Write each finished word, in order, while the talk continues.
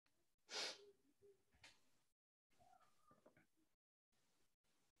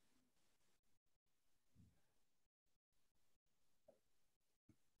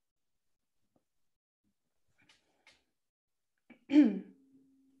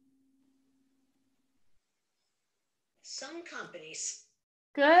Some companies.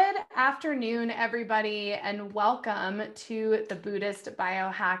 Good afternoon, everybody, and welcome to the Buddhist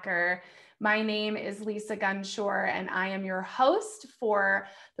Biohacker. My name is Lisa Gunshore, and I am your host for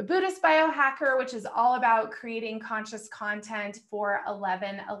the Buddhist Biohacker, which is all about creating conscious content for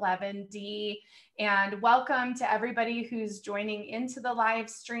 1111D. And welcome to everybody who's joining into the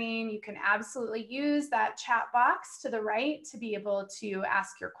live stream. You can absolutely use that chat box to the right to be able to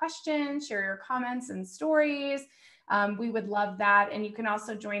ask your questions, share your comments and stories. We would love that. And you can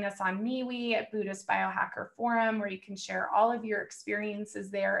also join us on MeWe at Buddhist Biohacker Forum, where you can share all of your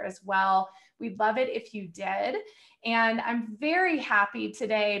experiences there as well. We'd love it if you did. And I'm very happy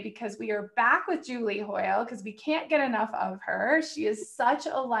today because we are back with Julie Hoyle, because we can't get enough of her. She is such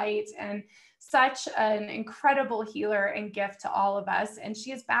a light and such an incredible healer and gift to all of us. And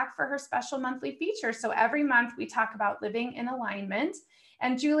she is back for her special monthly feature. So every month we talk about living in alignment.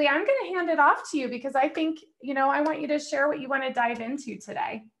 And Julie, I'm going to hand it off to you because I think, I want you to share what you want to dive into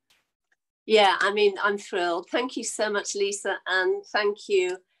today. Yeah, I'm thrilled. Thank you so much, Lisa. And thank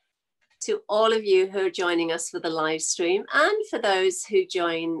you to all of you who are joining us for the live stream and for those who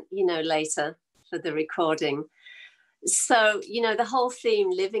join, later for the recording. So, the whole theme,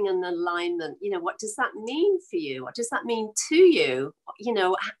 living in alignment, what does that mean for you? What does that mean to you?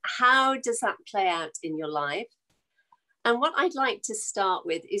 How does that play out in your life? And what I'd like to start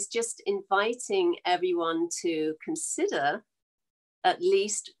with is just inviting everyone to consider at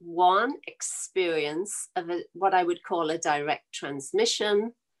least one experience of what I would call a direct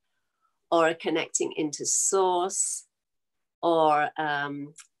transmission, or a connecting into source, or,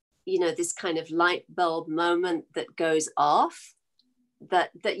 this kind of light bulb moment that goes off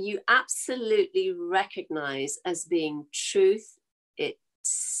that you absolutely recognize as being truth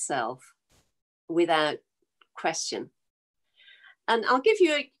itself without question. And I'll give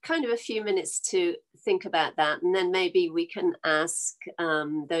you a few minutes to think about that. And then maybe we can ask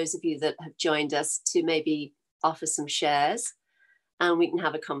those of you that have joined us to maybe offer some shares and we can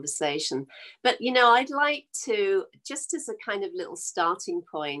have a conversation. But, I'd like to, just as a kind of little starting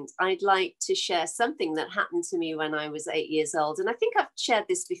point, I'd like to share something that happened to me when I was 8 years old. And I think I've shared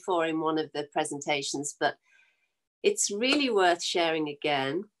this before in one of the presentations, but it's really worth sharing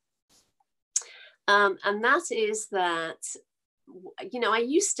again. And that is that,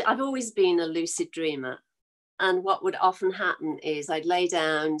 I've always been a lucid dreamer. And what would often happen is I'd lay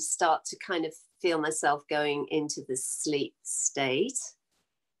down, start to kind of feel myself going into the sleep state.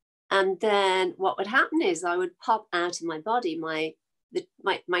 And then what would happen is I would pop out of my body, my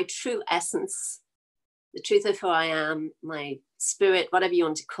true essence, the truth of who I am, my spirit, whatever you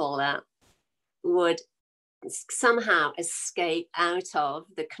want to call that, would somehow escape out of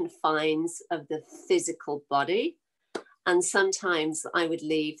the confines of the physical body. And sometimes I would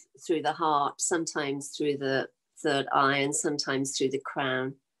leave through the heart, sometimes through the third eye, and sometimes through the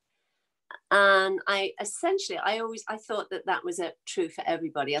crown. And I thought that was true for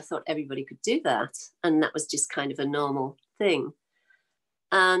everybody. I thought everybody could do that. And that was just kind of a normal thing.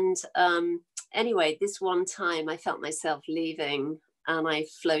 And anyway, this one time I felt myself leaving and I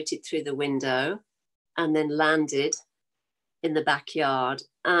floated through the window and then landed in the backyard.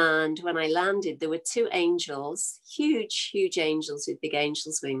 And when I landed, there were two angels, huge angels with big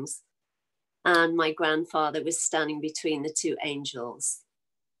angels' wings. And my grandfather was standing between the two angels.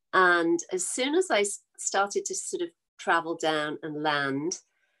 And as soon as I started to sort of travel down and land,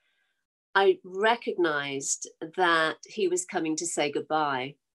 I recognized that he was coming to say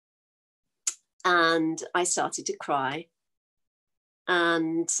goodbye. And I started to cry.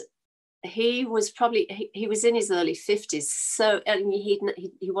 And he was in his early 50s. So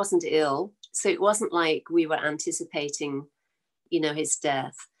he wasn't ill. So it wasn't like we were anticipating, his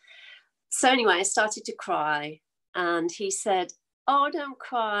death. So anyway, I started to cry and he said, "Oh, don't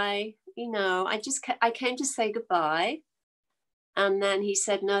cry. I came to say goodbye." And then he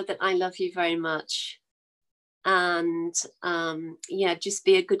said, "No, that I love you very much. And just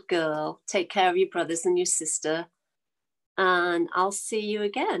be a good girl. Take care of your brothers and your sister. And I'll see you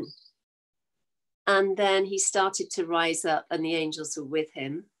again." And then he started to rise up and the angels were with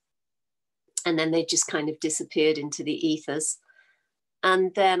him. And then they just kind of disappeared into the ethers.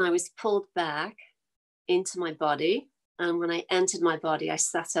 And then I was pulled back into my body. And when I entered my body, I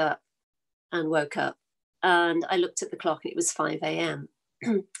sat up and woke up. And I looked at the clock and it was 5 a.m.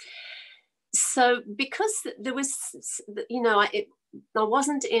 So because there was, I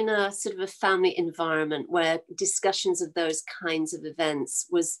wasn't in a sort of a family environment where discussions of those kinds of events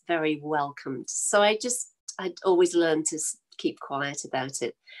was very welcomed. So I'd always learned to keep quiet about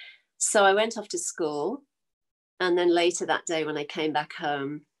it. So I went off to school And then later that day, when I came back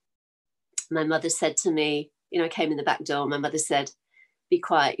home, my mother said to me, I came in the back door, my mother said, "Be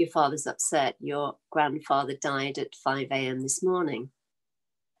quiet, your father's upset. Your grandfather died at 5 a.m. this morning."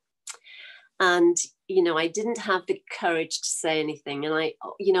 And, I didn't have the courage to say anything. And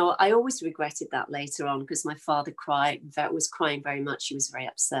I always regretted that later on, because my father was crying very much. He was very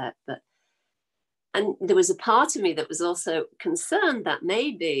upset. And there was a part of me that was also concerned that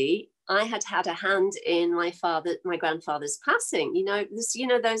maybe I had had a hand in my grandfather's passing.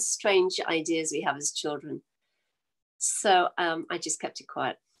 Those strange ideas we have as children. So I just kept it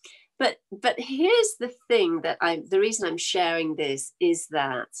quiet. But here's the thing the reason I'm sharing this is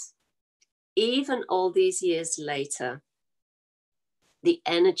that even all these years later, the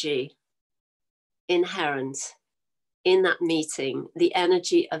energy inherent in that meeting, the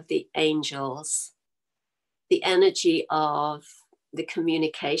energy of the angels, the energy of the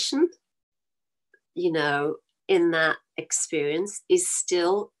communication, in that experience is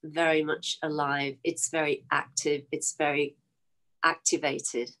still very much alive. It's very active. It's very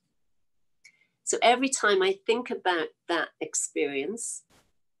activated. So every time I think about that experience,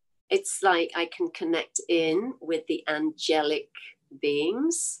 it's like I can connect in with the angelic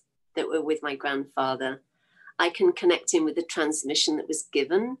beings that were with my grandfather. I can connect in with the transmission that was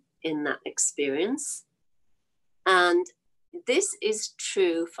given in that experience. And this is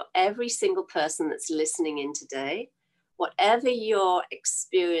true for every single person that's listening in today. Whatever your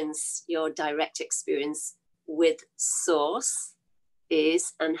experience, your direct experience with Source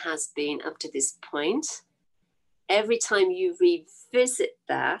is and has been up to this point, every time you revisit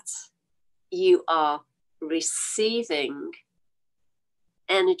that, you are receiving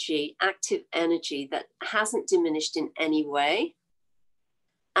energy, active energy that hasn't diminished in any way.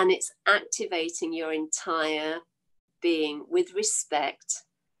 And it's activating your entire being with respect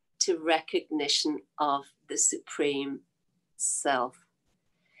to recognition of the Supreme Self.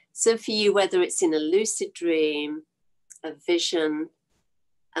 So for you, whether it's in a lucid dream, a vision,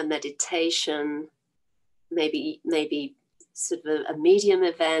 a meditation, maybe sort of a medium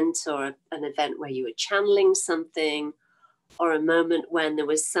event, or an event where you were channeling something, or a moment when there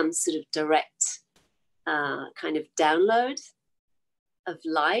was some sort of direct kind of download of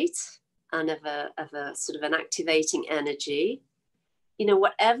light and of a sort of an activating energy,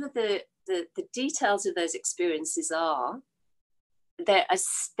 whatever the details of those experiences are, they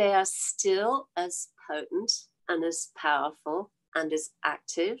are still as potent and as powerful and as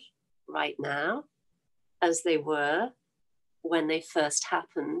active right now as they were when they first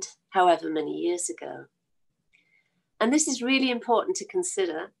happened, however many years ago. And this is really important to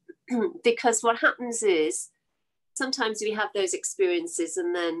consider, because what happens is sometimes we have those experiences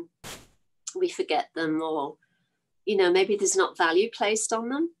and then we forget them, or, maybe there's not value placed on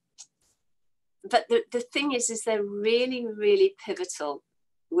them. But the thing is they're really, really pivotal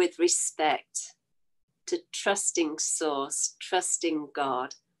with respect to trusting Source, trusting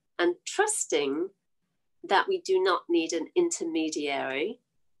God, and trusting that we do not need an intermediary.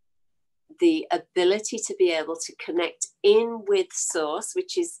 The ability to be able to connect in with Source,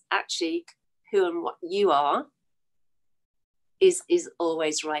 which is actually who and what you are, is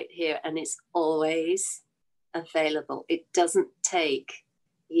always right here, and it's always available. It doesn't take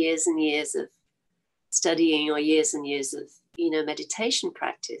years and years of studying or years and years of meditation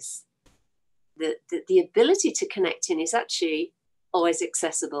practice. The ability to connect in is actually always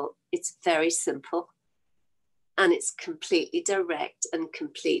accessible. It's very simple, and it's completely direct and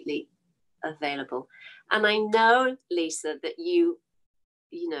completely available. And I know, Lisa, that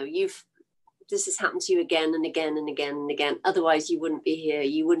this has happened to you again and again and again and again. Otherwise you wouldn't be here.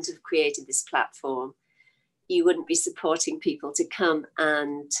 You wouldn't have created this platform. You wouldn't be supporting people to come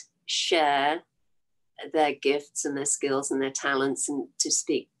and share their gifts and their skills and their talents, and to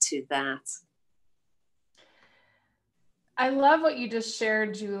speak to that. I love what you just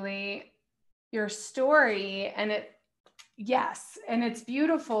shared, Julie, your story. And it's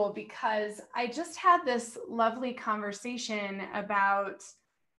beautiful, because I just had this lovely conversation about,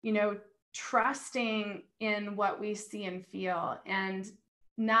 trusting in what we see and feel, and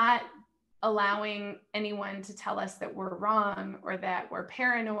not allowing anyone to tell us that we're wrong, or that we're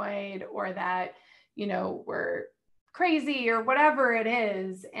paranoid, or that, we're crazy, or whatever it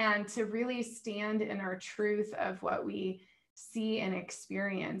is, and to really stand in our truth of what we see and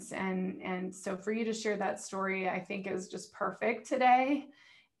experience. And so for you to share that story, I think is just perfect today.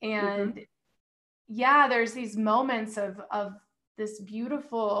 And there's these moments of this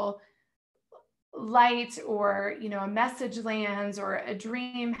beautiful light, or, a message lands, or a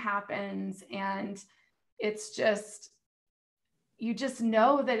dream happens. And it's just, you just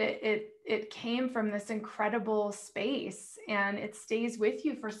know that it came from this incredible space, and it stays with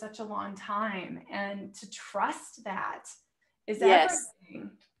you for such a long time. And to trust that is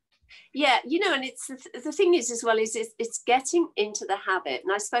everything. Yeah, you know, and it's the thing is as well is it's getting into the habit.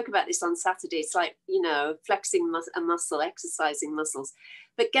 And I spoke about this on Saturday. It's like, you know, flexing a muscle, exercising muscles,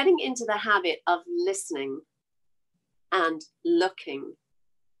 but getting into the habit of listening and looking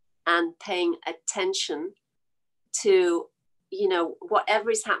and paying attention to, you know, whatever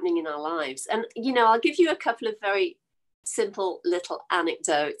is happening in our lives. And, you know, I'll give you a couple of very simple little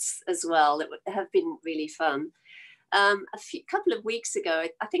anecdotes as well that have been really fun. Couple of weeks ago,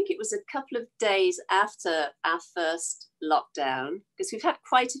 I think it was a couple of days after our first lockdown, because we've had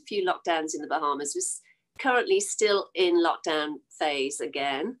quite a few lockdowns in the Bahamas. We're currently still in lockdown phase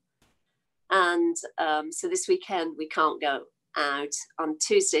again. And so this weekend, we can't go out. On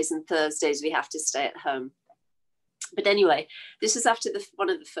Tuesdays and Thursdays, we have to stay at home. But anyway, this was after one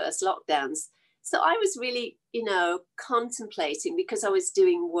of the first lockdowns. So I was really, you know, contemplating, because I was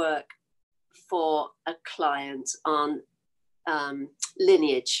doing work for a client on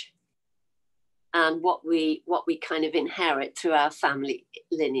lineage and what we kind of inherit through our family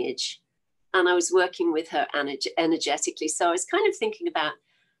lineage. And I was working with her energetically. So I was kind of thinking about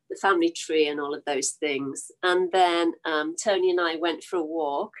the family tree and all of those things. And then Tony and I went for a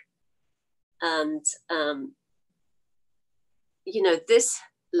walk, and you know, this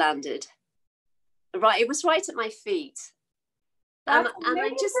landed right. It was right at my feet. That's and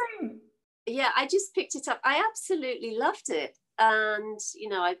I just picked it up. I absolutely loved it. And, you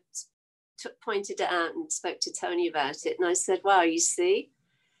know, I pointed it out and spoke to Tony about it. And I said, wow, you see,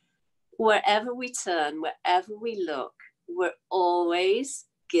 wherever we turn, wherever we look, we're always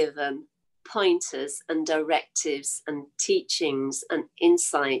given pointers and directives and teachings and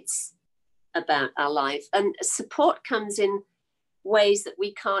insights about our life. And support comes in ways that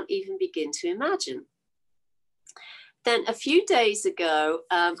we can't even begin to imagine. Then a few days ago,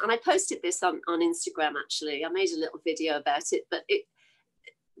 and I posted this on Instagram, actually, I made a little video about it,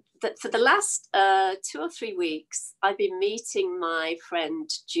 but for the last 2 or 3 weeks, I've been meeting my friend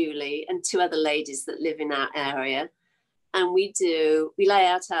Julie and 2 other ladies that live in our area. And we lay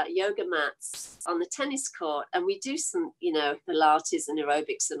out our yoga mats on the tennis court, and we do some, you know, Pilates and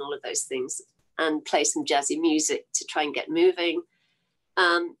aerobics and all of those things, and play some jazzy music to try and get moving.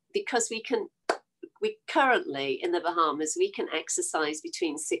 Because we currently in the Bahamas, we can exercise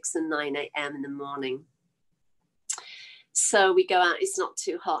between 6 and 9 a.m. in the morning. So we go out, it's not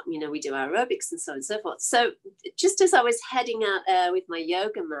too hot, you know, we do our aerobics and so on and so forth. So just as I was heading out there with my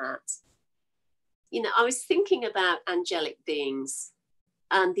yoga mat, you know, I was thinking about angelic beings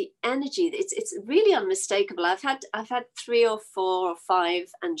and the energy. It's really unmistakable. I've had 3 or 4 or 5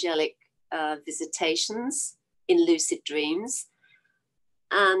 angelic visitations in lucid dreams.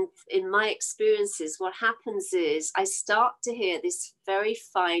 And in my experiences, what happens is I start to hear this very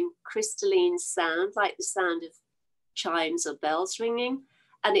fine crystalline sound, like the sound of chimes or bells ringing,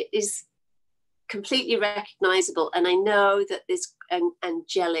 and it is completely recognizable. And I know that this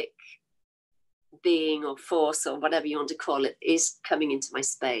angelic being or force or whatever you want to call it is coming into my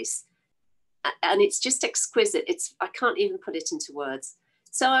space. And it's just exquisite. I can't even put it into words.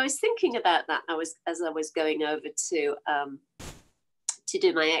 So I was thinking about that as I was going over to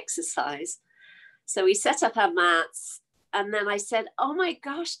do my exercise. So we set up our mats, and then I said, oh my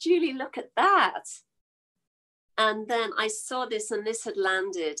gosh, Julie, look at that. And then I saw this, and this had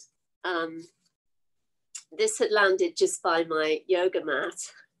landed just by my yoga mat.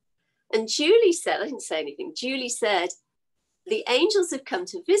 And Julie said, I didn't say anything. Julie said, the angels have come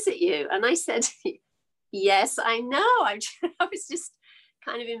to visit you. And I said, yes, I know. I was just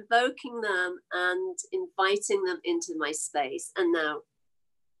kind of invoking them and inviting them into my space. And now,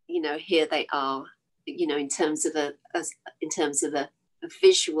 you know, here they are, you know, in terms of a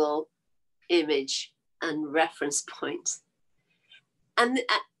visual image and reference point. And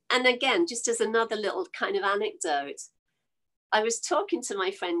again, just as another little kind of anecdote, I was talking to my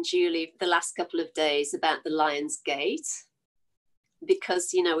friend Julie the last couple of days about the Lion's Gate,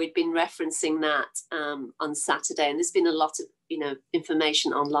 because, you know, we'd been referencing that on Saturday, and there's been a lot of, you know,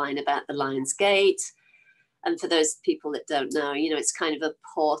 information online about the Lion's Gate. And for those people that don't know, you know, it's kind of a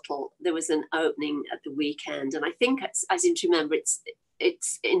portal. There was an opening at the weekend, and I think I seem to remember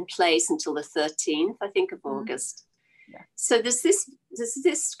it's in place until the 13th, I think, of August. Yeah. So there's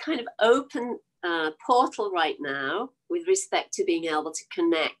this kind of open portal right now with respect to being able to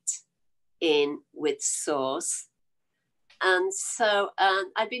connect in with Source. And so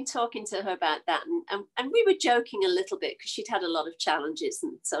I've been talking to her about that, and we were joking a little bit because she'd had a lot of challenges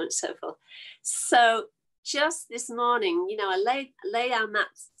and so on and so forth. So just this morning, you know, I lay our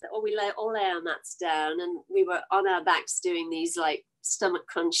mats, or we all lay our mats down, and we were on our backs doing these like stomach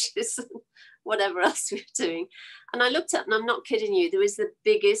crunches and whatever else we were doing. And I looked up, and I'm not kidding you, there was the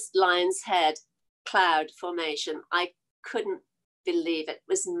biggest lion's head cloud formation. I couldn't believe it. It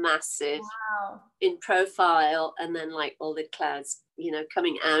was massive. Wow. In profile, and then like all the clouds, you know,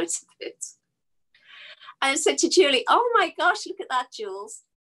 coming out of it. I said to Julie, oh my gosh, look at that, Jules.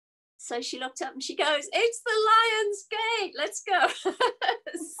 So she looked up and she goes, it's the Lion's Gate, let's go.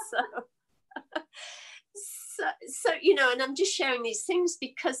 so, you know, and I'm just sharing these things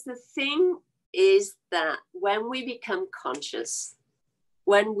because the thing is that when we become conscious,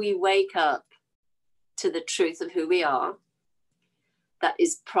 when we wake up to the truth of who we are, that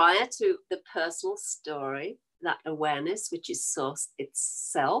is prior to the personal story, that awareness, which is source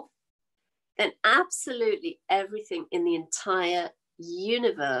itself, then absolutely everything in the entire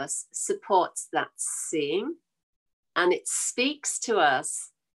universe supports that seeing, and it speaks to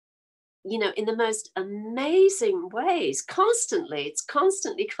us, you know, in the most amazing ways. Constantly, it's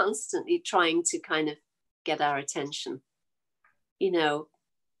constantly trying to kind of get our attention, you know,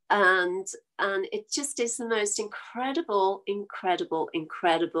 and it just is the most incredible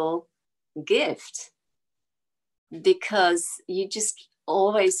gift, because you just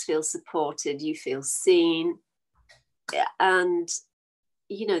always feel supported, you feel seen, and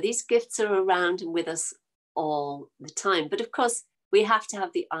you know, these gifts are around and with us all the time. But of course, we have to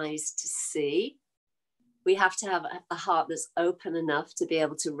have the eyes to see. We have to have a heart that's open enough to be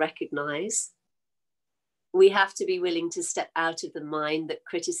able to recognize. We have to be willing to step out of the mind that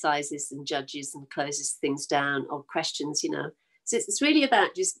criticizes and judges and closes things down or questions, you know. So it's really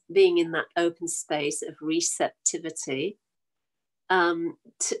about just being in that open space of receptivity,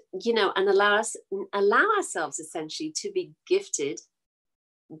 to, you know, and allow ourselves essentially to be gifted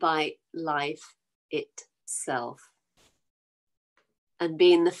by life itself and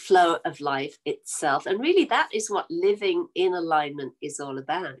be in the flow of life itself. And really that is what living in alignment is all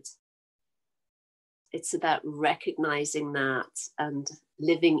about. It's about recognizing that and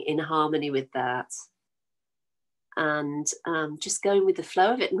living in harmony with that, and just going with the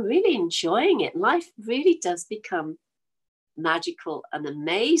flow of it and really enjoying it. Life really does become magical and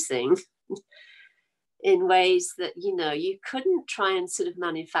amazing in ways that, you know, you couldn't try and sort of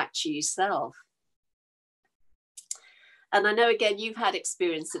manufacture yourself. And I know, again, you've had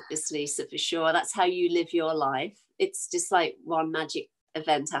experience of this, Lisa, for sure. That's how you live your life. It's just like one magic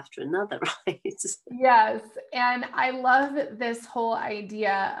event after another, right? Yes. And I love this whole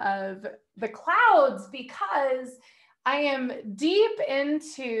idea of the clouds, because I am deep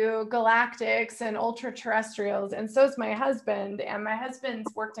into galactics and ultra terrestrials, and so is my husband. And my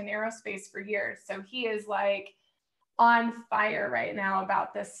husband's worked in aerospace for years, so he is like on fire right now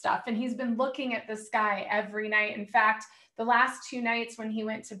about this stuff. And he's been looking at the sky every night. In fact, the last 2 nights when he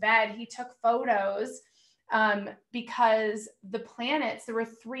went to bed, he took photos because the planets, there were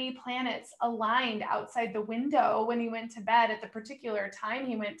 3 planets aligned outside the window when he went to bed at the particular time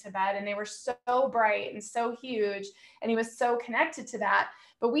he went to bed. And they were so bright and so huge, and he was so connected to that.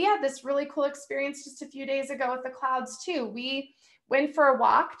 But we had this really cool experience just a few days ago with the clouds too. We went for a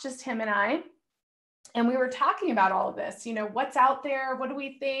walk, just him and I, and we were talking about all of this, you know, what's out there? What do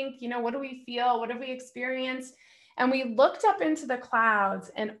we think? You know, what do we feel? What have we experienced? And we looked up into the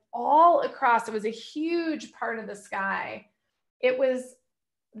clouds, and all across, it was a huge part of the sky. It was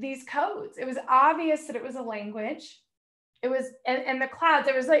these codes. It was obvious that it was a language. It was, and the clouds,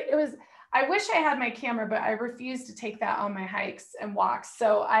 I wish I had my camera, but I refused to take that on my hikes and walks.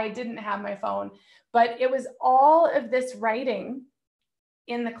 So I didn't have my phone, but it was all of this writing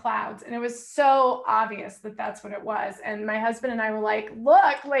in the clouds. And it was so obvious that that's what it was. And my husband and I were like,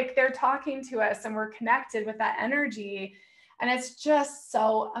 look, like they're talking to us and we're connected with that energy. And it's just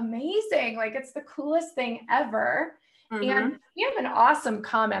so amazing. Like it's the coolest thing ever. Mm-hmm. And we have an awesome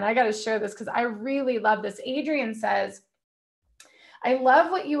comment. I got to share this because I really love this. Adrian says, I love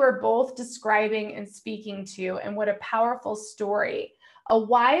what you are both describing and speaking to, and what a powerful story. A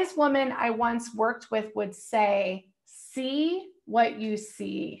wise woman I once worked with would say, see what you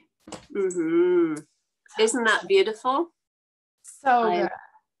see. Mm-hmm. Isn't that beautiful? So good.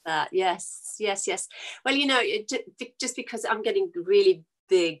 That. Yes. Well, you know, just because I'm getting really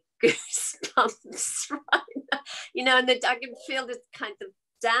big goosebumps right now, you know, and I can feel this kind of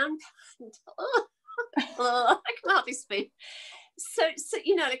down. I can hardly speak. So,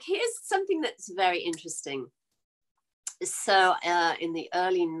 you know, like here's something that's very interesting. So in the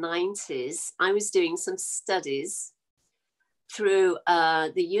early 90s, I was doing some studies through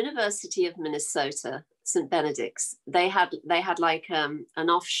the University of Minnesota, St. Benedict's. They had like an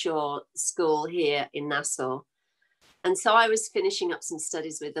offshore school here in Nassau. And so I was finishing up some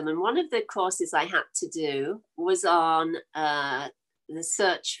studies with them. And one of the courses I had to do was on the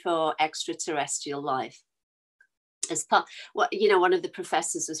search for extraterrestrial life. As part, one of the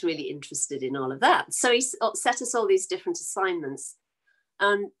professors was really interested in all of that. So he set us all these different assignments.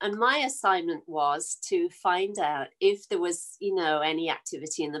 And my assignment was to find out if there was, any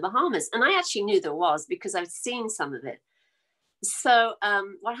activity in the Bahamas. And I actually knew there was because I've seen some of it. So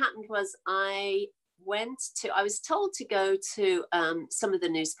what happened was I was told to go to some of the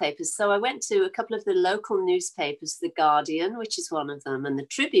newspapers. So I went to a couple of the local newspapers, The Guardian, which is one of them, and The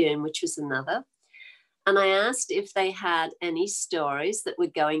Tribune, which was another. And I asked if they had any stories that were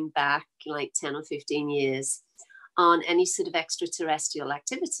going back like 10 or 15 years on any sort of extraterrestrial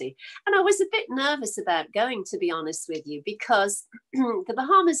activity. And I was a bit nervous about going, to be honest with you, because the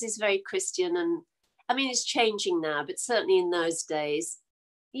Bahamas is very Christian. And I mean, it's changing now, but certainly in those days,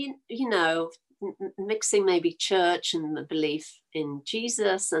 mixing maybe church and the belief in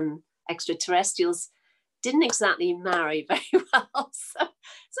Jesus and extraterrestrials didn't exactly marry very well. So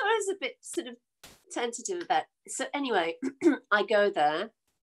I was a bit sort of tentative about it. So anyway, I go there.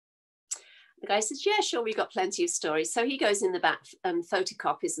 The guy says, yeah, sure, we've got plenty of stories. So he goes in the back and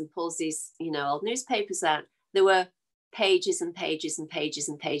photocopies and pulls these, old newspapers out. There were pages and pages and pages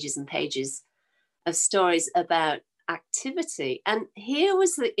and pages and pages of stories about activity. And here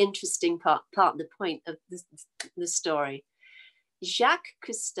was the interesting part of the point of the story. Jacques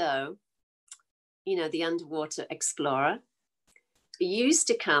Cousteau, the underwater explorer, used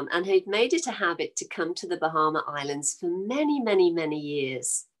to come, and he'd made it a habit to come to the Bahama Islands for many, many, many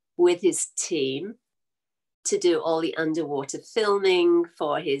years with his team to do all the underwater filming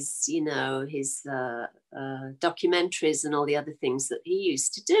for his, his documentaries and all the other things that he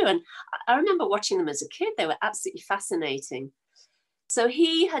used to do. And I remember watching them as a kid. They were absolutely fascinating. So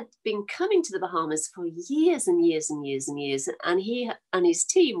he had been coming to the Bahamas for years and years and years and years. And he and his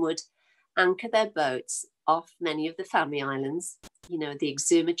team would anchor their boats off many of the family islands, the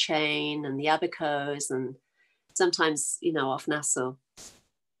Exuma chain and the Abacos, and sometimes, off Nassau.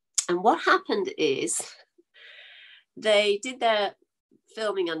 And what happened is they did their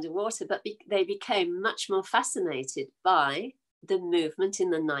filming underwater, but they became much more fascinated by the movement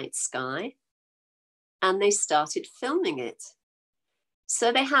in the night sky, and they started filming it.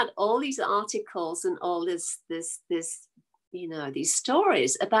 So they had all these articles and all this these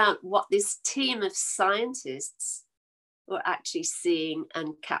stories about what this team of scientists were actually seeing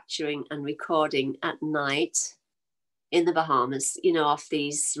and capturing and recording at night in the Bahamas, off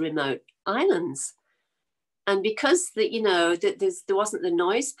these remote islands. And because there wasn't the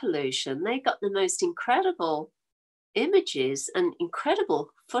noise pollution, they got the most incredible images and incredible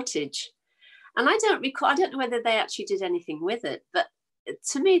footage. And I don't know whether they actually did anything with it, but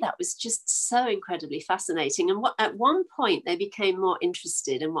to me, that was just so incredibly fascinating. And at one point, they became more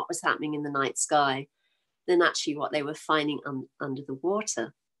interested in what was happening in the night sky than actually what they were finding under the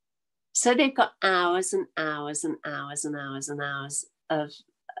water. So they've got hours and hours and hours and hours and hours of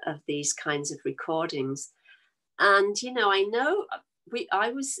these kinds of recordings. And, Tony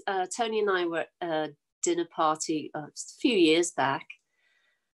and I were at a dinner party a few years back,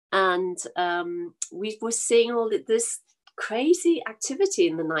 and we were seeing all this crazy activity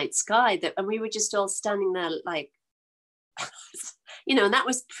in the night sky, and we were just all standing there like, and that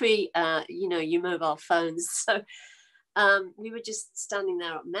was pre, your mobile phones. So we were just standing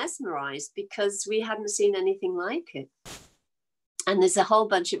there mesmerized because we hadn't seen anything like it. And there's a whole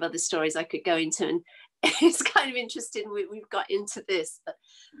bunch of other stories I could go into, and it's kind of interesting we've got into this, but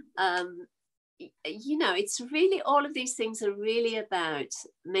it's really, all of these things are really about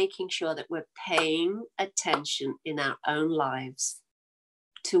making sure that we're paying attention in our own lives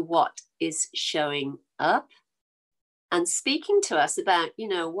to what is showing up and speaking to us about,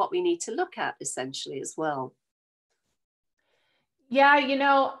 what we need to look at essentially as well.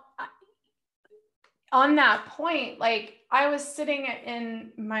 Yeah, on that point, like I was sitting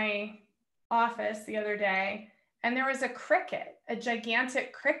in my office the other day, and there was a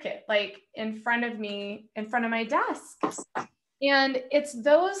gigantic cricket, like in front of me, in front of my desk. And it's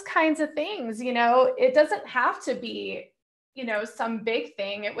those kinds of things, it doesn't have to be, some big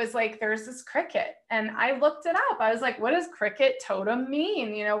thing. It was like, there's this cricket, and I looked it up. I was like, what does cricket totem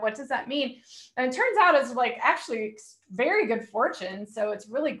mean? What does that mean? And it turns out it's like actually very good fortune. So it's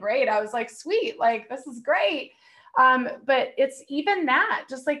really great. I was like, sweet, like, this is great. But it's even that,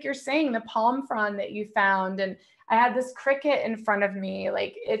 just like you're saying, the palm frond that you found, and I had this cricket in front of me,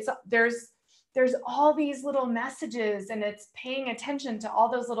 like there's there's all these little messages, and it's paying attention to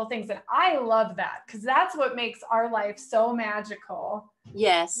all those little things. And I love that, because that's what makes our life so magical.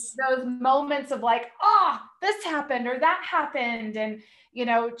 Yes. Those moments of like, oh, this happened or that happened. And, you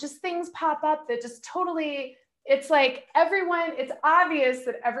know, just things pop up that just totally, it's like it's obvious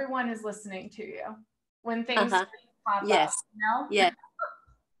that everyone is listening to you when things pop up, you know? Yeah.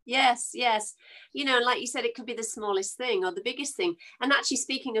 Yes. You know, like you said, it could be the smallest thing or the biggest thing. And actually,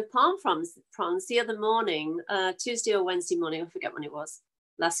 speaking of palm fronds, the other morning, Tuesday or Wednesday morning, I forget when it was,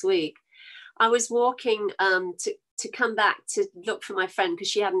 last week, I was walking to come back to look for my friend because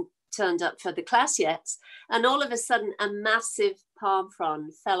she hadn't turned up for the class yet. And all of a sudden, a massive palm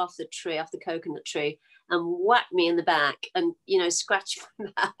frond fell off the tree, off the coconut tree, and whacked me in the back and, you know, scratched my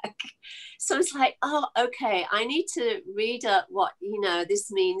back. So it's like, oh, okay, I need to read up what, you know,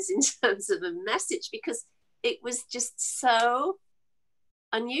 this means in terms of a message, because it was just so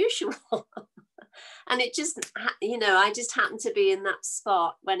unusual. And it just, you know, I just happened to be in that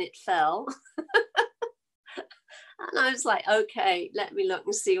spot when it fell. And I was like, okay, let me look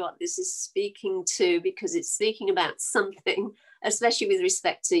and see what this is speaking to, because it's speaking about something, especially with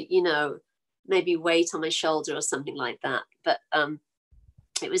respect to, you know, maybe weight on my shoulder or something like that. But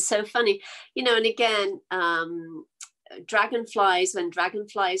it was so funny, you know. And again, dragonflies, when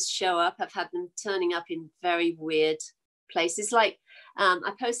dragonflies show up, I've had them turning up in very weird places. Like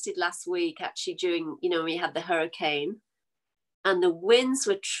I posted last week, actually, during, you know, we had the hurricane and the winds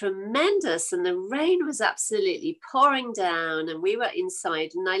were tremendous and the rain was absolutely pouring down, and we were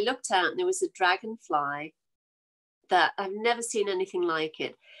inside, and I looked out and there was a dragonfly that I've never seen anything like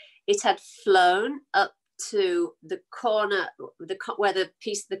it. It had flown up to the corner, where the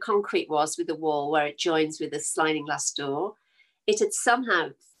piece of the concrete was with the wall, where it joins with a sliding glass door. It had somehow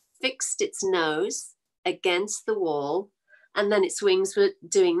fixed its nose against the wall, and then its wings were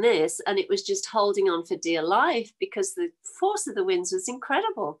doing this, and it was just holding on for dear life because the force of the winds was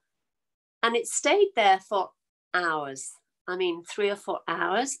incredible. And it stayed there for hours. I mean, 3 or 4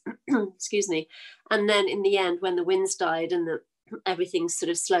 hours, excuse me. And then in the end, when the winds died and everything sort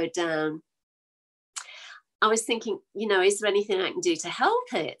of slowed down, I was thinking, you know, is there anything I can do to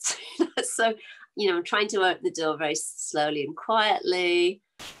help it? So, you know, I'm trying to open the door very slowly and quietly.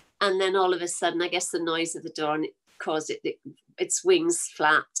 And then all of a sudden, I guess the noise of the door and it caused its wings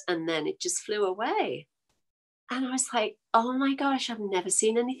flapped, and then it just flew away. And I was like, oh my gosh, I've never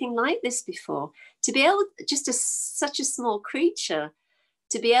seen anything like this before. To be able, just such a small creature,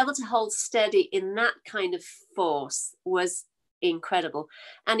 to be able to hold steady in that kind of force was incredible.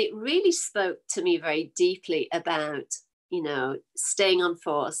 And it really spoke to me very deeply about, you know, staying on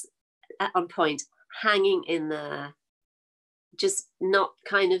force, on point, hanging in there, just not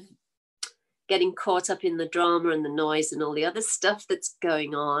kind of getting caught up in the drama and the noise and all the other stuff that's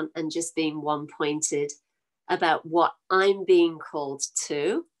going on, and just being one-pointed about what I'm being called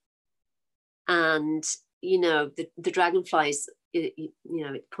to. And, you know, the dragonflies, you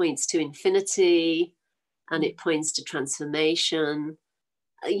know, it points to infinity and it points to transformation.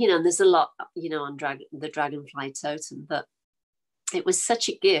 You know, and there's a lot, you know, on the dragonfly totem, but it was such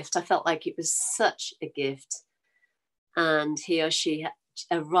a gift. I felt like it was such a gift. And he or she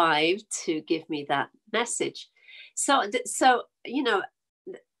arrived to give me that message. So, you know,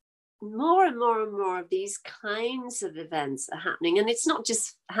 more and more and more of these kinds of events are happening. And it's not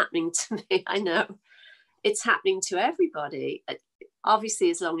just happening to me, I know. It's happening to everybody. Obviously,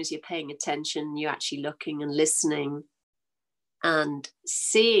 as long as you're paying attention, you're actually looking and listening and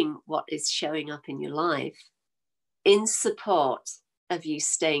seeing what is showing up in your life in support of you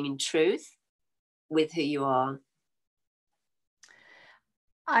staying in truth with who you are.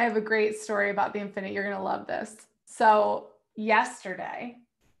 I have a great story about the infinite. You're going to love this. So yesterday,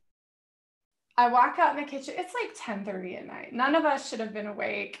 I walk out in the kitchen. It's like 10:30 at night. None of us should have been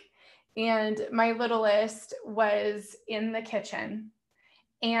awake. And my littlest was in the kitchen.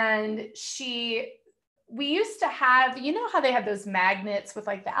 And we used to have, you know how they had those magnets with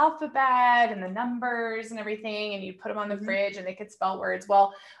like the alphabet and the numbers and everything, and you put them on the fridge and they could spell words.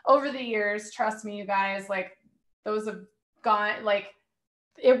 Well, over the years, trust me, you guys, like those have gone, like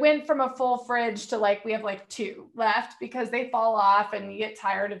it went from a full fridge to like, we have like 2 left because they fall off and you get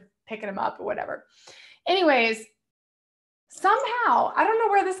tired of picking them up or whatever. Anyways, somehow, I don't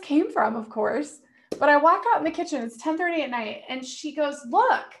know where this came from, of course, but I walk out in the kitchen, it's 10:30 at night, and she goes,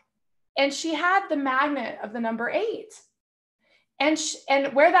 look. And she had the magnet of the number 8. And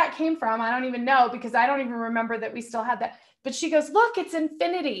where that came from, I don't even know, because I don't even remember that we still had that. But she goes, look, it's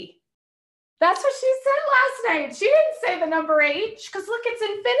infinity. That's what she said last night. She didn't say the number 8. She goes, look, it's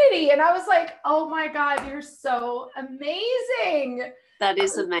infinity. And I was like, oh my God, you're so amazing. That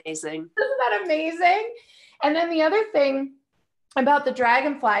is amazing. Isn't that amazing? And then the other thing about the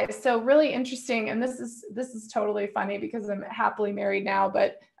dragonfly, so really interesting, and this is totally funny because I'm happily married now,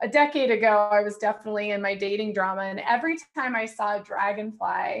 but a decade ago, I was definitely in my dating drama, and every time I saw a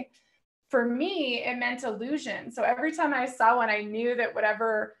dragonfly, for me, it meant illusion. So every time I saw one, I knew that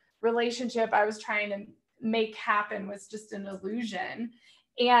whatever relationship I was trying to make happen was just an illusion.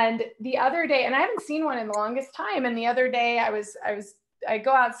 And the other day, and I haven't seen one in the longest time, and the other day I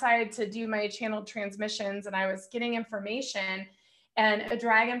go outside to do my channeled transmissions, and I was getting information, and a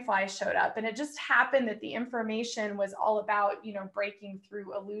dragonfly showed up, and it just happened that the information was all about, breaking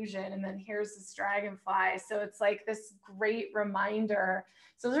through illusion. And then here's this dragonfly. So it's like this great reminder.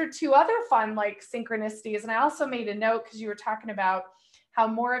 So those are two other fun, like, synchronicities. And I also made a note because you were talking about how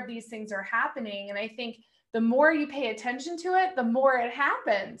more of these things are happening. And I think the more you pay attention to it, the more it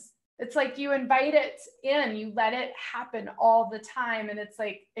happens. It's like you invite it in, you let it happen all the time. And it's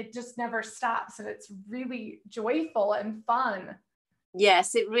like, it just never stops. And it's really joyful and fun.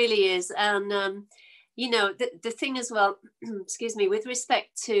 Yes, it really is. And, the thing as well, excuse me, with respect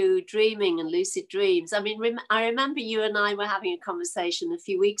to dreaming and lucid dreams, I mean, I remember you and I were having a conversation a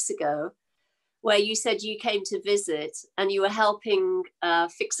few weeks ago where you said you came to visit and you were helping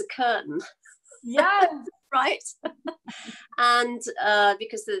fix a curtain. Yes. Right. And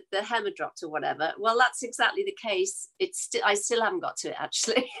because the hem had dropped or whatever. Well, that's exactly the case. I still haven't got to it,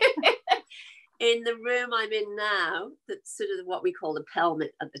 actually. In the room I'm in now, that's sort of what we call the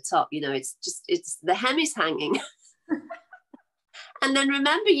pelmet at the top, it's the hem is hanging. And then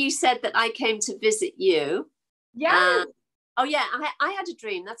remember you said that I came to visit you. Yes. Oh yeah, I had a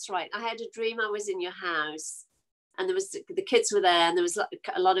dream. That's right. I had a dream I was in your house, and there was the kids were there, and there was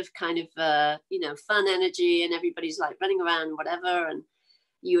a lot of kind of fun energy, and everybody's like running around, whatever, and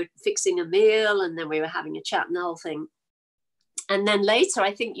you were fixing a meal, and then we were having a chat and the whole thing. And then later,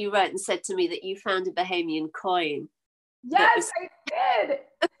 I think you wrote and said to me that you found a Bahamian coin. Yes, I did.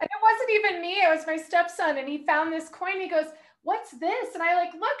 And it wasn't even me. It was my stepson. And he found this coin. He goes, "What's this?" And I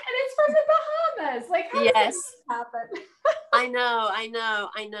look, and it's from the Bahamas. Like, how does this happen? I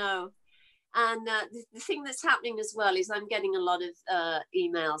know. And the thing that's happening as well is I'm getting a lot of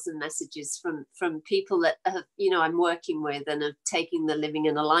emails and messages from people that have, I'm working with and have taken the Living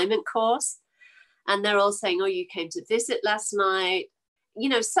in Alignment course. And they're all saying, "Oh, you came to visit last night."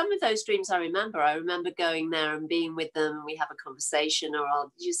 Some of those dreams I remember going there and being with them, and we have a conversation, or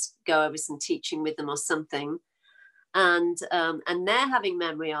I'll just go over some teaching with them or something. And they're having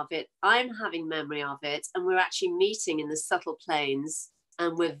memory of it. I'm having memory of it. And we're actually meeting in the subtle planes,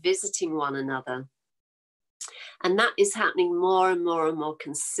 and we're visiting one another. And that is happening more and more and more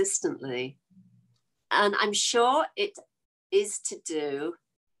consistently. And I'm sure it is to do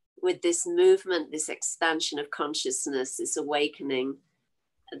with this movement, this expansion of consciousness, this awakening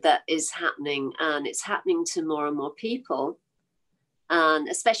that is happening, and it's happening to more and more people, and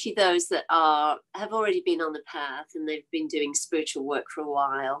especially those that have already been on the path and they've been doing spiritual work for a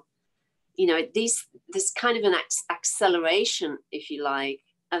while. There's kind of an acceleration, if you like,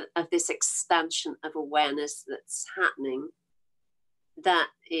 of this expansion of awareness that's happening that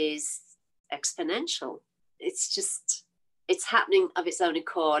is exponential. It's happening of its own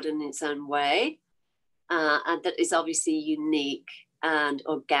accord and in its own way, and that is obviously unique and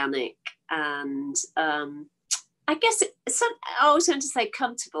organic, and I guess I always want to say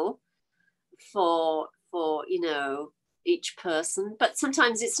comfortable for each person, but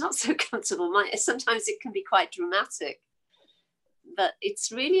sometimes it's not so comfortable. Sometimes it can be quite dramatic, but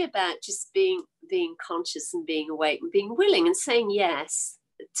it's really about just being conscious and being awake and being willing and saying yes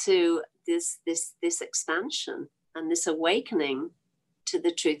to this expansion and this awakening to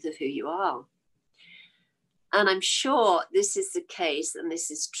the truth of who you are. And I'm sure this is the case, and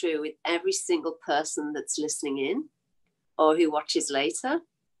this is true with every single person that's listening in or who watches later.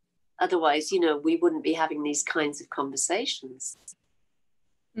 Otherwise, we wouldn't be having these kinds of conversations.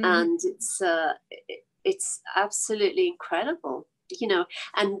 Mm-hmm. And it's absolutely incredible,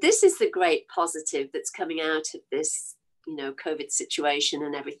 and this is the great positive that's coming out of this, COVID situation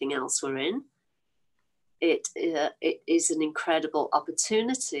and everything else we're in. It is an incredible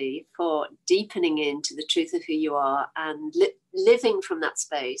opportunity for deepening into the truth of who you are and living from that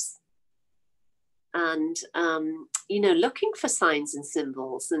space, and looking for signs and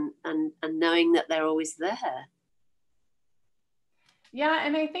symbols and knowing that they're always there. Yeah,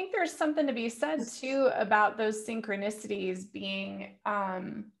 and I think there's something to be said too about those synchronicities being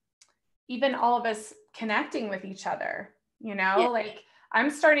even all of us connecting with each other, like I'm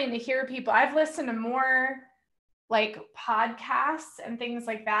starting to hear people. I've listened to more like podcasts and things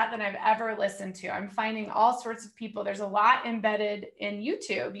like that than I've ever listened to. I'm finding all sorts of people. There's a lot embedded in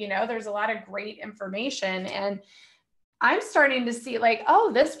YouTube, you know, there's a lot of great information, and I'm starting to see like,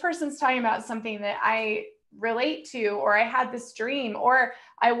 oh, this person's talking about something that I relate to, or I had this dream, or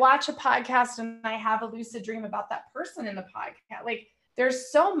I watch a podcast and I have a lucid dream about that person in the podcast. Like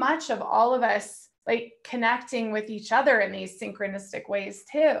there's so much of all of us like connecting with each other in these synchronistic ways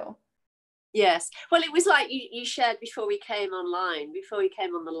too. Yes. Well, it was like you shared before we came online, before we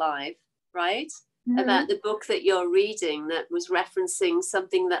came on the live, right? Mm-hmm. About the book that you're reading that was referencing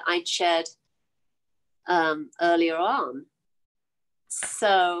something that I'd shared earlier on.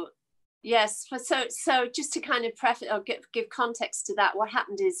 So yes, so just to kind of preface or give context to that, what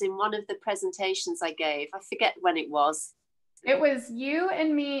happened is in one of the presentations I gave, I forget when it was. It was you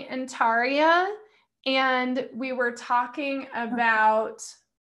and me and Taria, and we were talking about,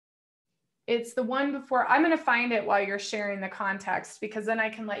 it's the one before, I'm going to find it while you're sharing the context because then I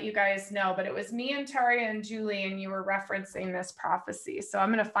can let you guys know, but it was me and Taria and Julie, and you were referencing this prophecy. So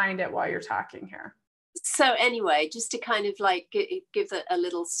I'm going to find it while you're talking here. So anyway, just to kind of like give a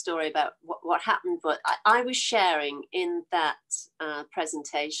little story about what happened, but I was sharing in that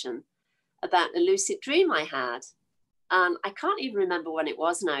presentation about a lucid dream I had. And I can't even remember when it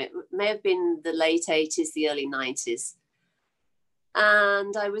was now. It may have been the late 80s, the early 90s.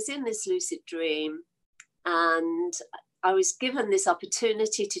 And I was in this lucid dream, and I was given this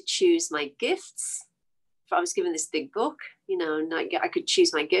opportunity to choose my gifts. I was given this big book, you know, and I could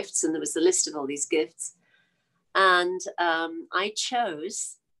choose my gifts, and there was a list of all these gifts. And I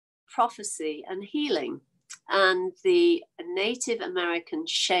chose prophecy and healing. And the Native American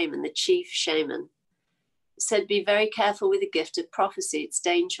shaman, the chief shaman, said, be very careful with the gift of prophecy. It's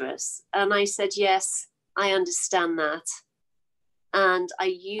dangerous. And I said, yes, I understand that. And I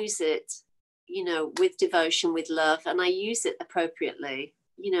use it, you know, with devotion, with love, and I use it appropriately,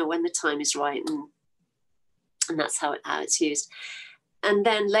 you know, when the time is right. And that's how it's used. And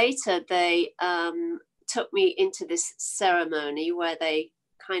then later they took me into this ceremony where they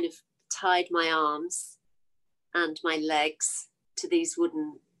kind of tied my arms and my legs to these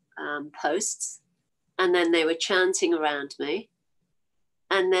wooden posts. And then they were chanting around me.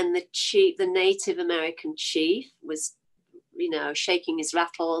 And then the Native American chief was, you know, shaking his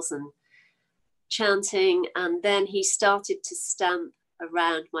rattles and chanting. And then he started to stamp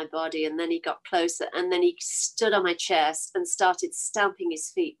around my body, and then he got closer, and then he stood on my chest and started stamping his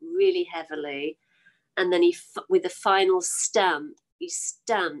feet really heavily, and then with the final stamp he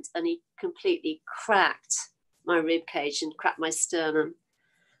stamped and he completely cracked my rib cage and cracked my sternum.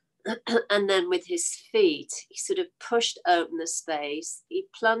 And then with his feet he sort of pushed open the space, he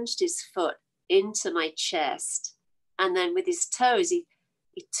plunged his foot into my chest, and then with his toes he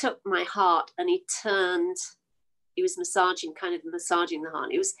took my heart and he was massaging the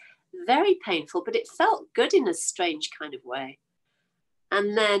heart. It was very painful, but it felt good in a strange kind of way.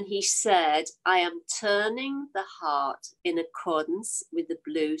 And then he said, I am turning the heart in accordance with the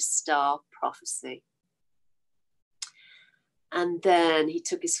blue star prophecy. And then he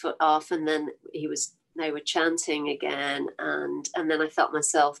took his foot off, and then they were chanting again. And then I felt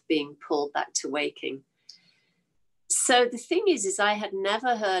myself being pulled back to waking. So the thing is I had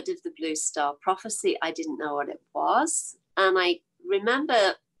never heard of the blue star prophecy. I didn't know what it was. And I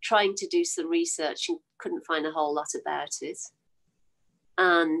remember trying to do some research and couldn't find a whole lot about it.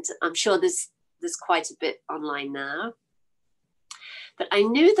 And I'm sure there's quite a bit online now. But I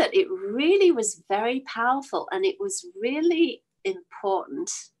knew that it really was very powerful, and it was really important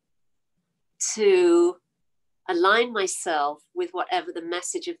to align myself with whatever the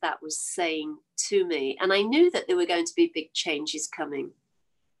message of that was saying to me. And I knew that there were going to be big changes coming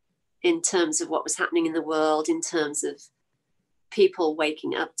in terms of what was happening in the world, in terms of people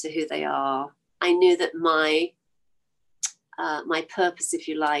waking up to who they are. I knew that my purpose, if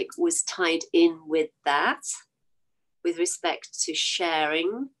you like, was tied in with that, with respect to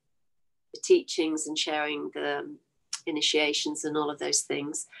sharing the teachings and sharing the initiations and all of those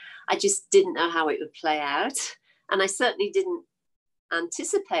things. I just didn't know how it would play out. And I certainly didn't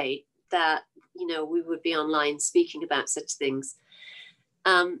anticipate that, you know, we would be online speaking about such things.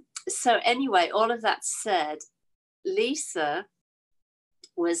 So anyway, all of that said, Lisa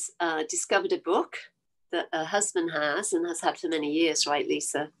discovered a book that her husband has and has had for many years, right,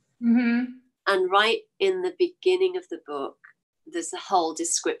 Lisa? Mm-hmm. And right in the beginning of the book, there's a whole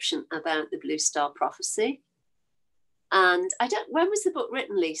description about the blue star prophecy. And when was the book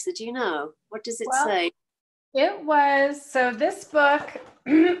written, Lisa? Do you know? What does it say? It was, so this book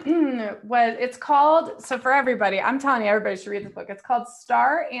it's called, so for everybody, I'm telling you, everybody should read this book. It's called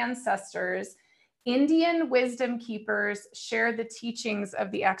Star Ancestors, Indian wisdom keepers share the teachings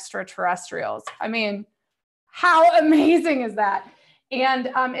of the extraterrestrials. I mean, how amazing is that? And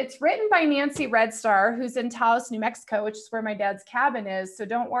it's written by Nancy Redstar, who's in Taos, New Mexico, which is where my dad's cabin is. So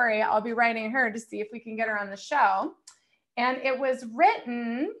don't worry, I'll be writing her to see if we can get her on the show. And it was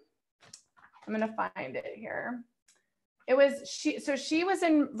written, I'm going to find it here. It was she was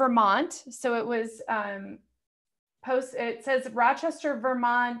in Vermont. So it was it says Rochester,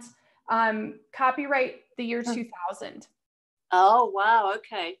 Vermont, copyright the year 2000. Oh, wow.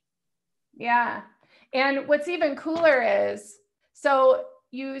 Okay. Yeah. And what's even cooler is, so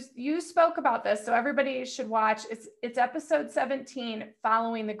you spoke about this, so everybody should watch. It's episode 17,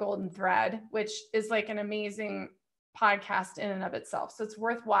 Following the Golden Thread, which is like an amazing podcast in and of itself. So it's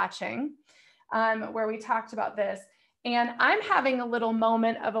worth watching, where we talked about this. And I'm having a little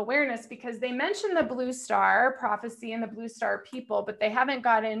moment of awareness because they mentioned the Blue Star prophecy and the Blue Star people, but they haven't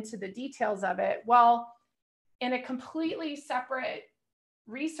got into the details of it. Well, in a completely separate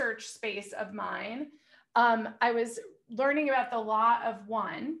research space of mine, I was learning about the law of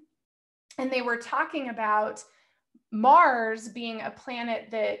one, and they were talking about Mars being a planet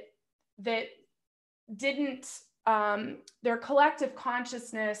that didn't, their collective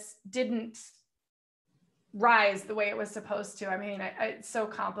consciousness didn't rise the way it was supposed to. I mean, it's so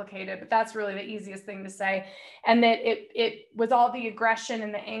complicated, but that's really the easiest thing to say. And that it was all the aggression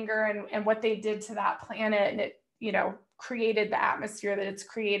and the anger and what they did to that planet, and it, you know, created the atmosphere that it's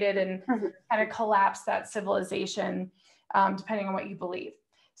created and kind of collapsed that civilization, depending on what you believe.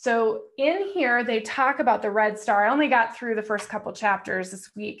 So in here, they talk about the red star. I only got through the first couple chapters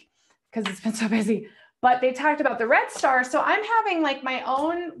this week because it's been so busy, but they talked about the red star. So I'm having like my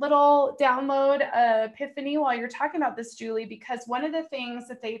own little download epiphany while you're talking about this, Julie, because one of the things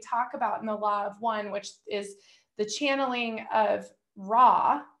that they talk about in the law of one, which is the channeling of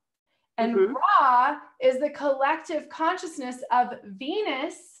Ra, and Ra is the collective consciousness of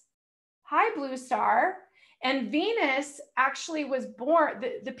Venus, hi Blue Star, and Venus actually was born,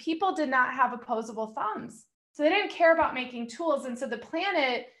 the people did not have opposable thumbs. So they didn't care about making tools. And so the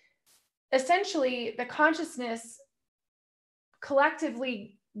planet, essentially the consciousness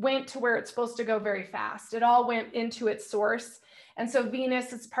collectively went to where it's supposed to go very fast. It all went into its source. And so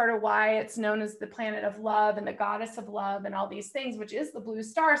Venus is part of why it's known as the planet of love and the goddess of love and all these things, which is the blue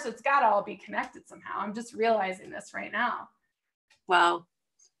star. So it's got to all be connected somehow. I'm just realizing this right now. Wow.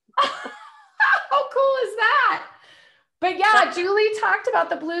 How cool is that? But yeah, Julie talked about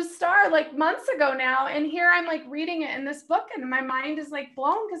the blue star like months ago now. And here I'm like reading it in this book and my mind is like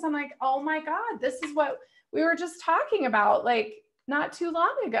blown because I'm like, oh my God, this is what we were just talking about like not too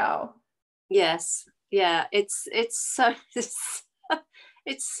long ago. Yes. Yeah. It's so,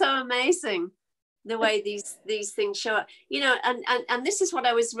 it's so amazing the way these things show up, you know, and this is what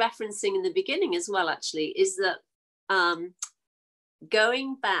I was referencing in the beginning as well, actually, is that,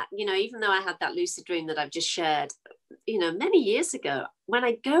 going back, you know, even though I had that lucid dream that I've just shared, you know, many years ago, when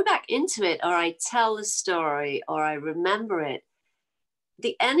I go back into it or I tell the story or I remember it,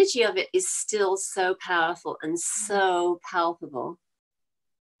 the energy of it is still so powerful and so palpable.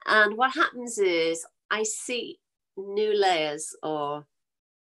 And what happens is I see new layers or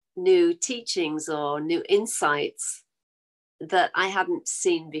new teachings or new insights that I hadn't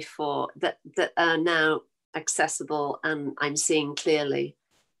seen before that are now accessible, and I'm seeing clearly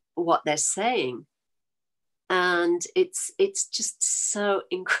what they're saying. And it's just so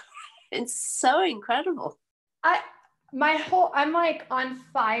it's so incredible. I'm like on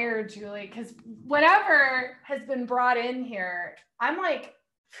fire, Julie, because whatever has been brought in here, I'm like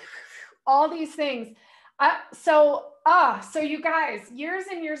all these things. So you guys, years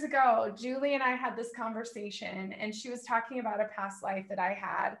and years ago, Julie and I had this conversation, and she was talking about a past life that I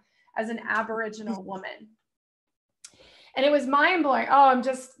had as an Aboriginal woman. And it was mind blowing. Oh,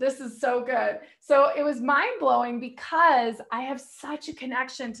 this is so good. So it was mind blowing because I have such a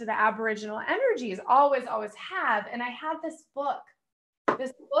connection to the Aboriginal energies, always have. And I had this book.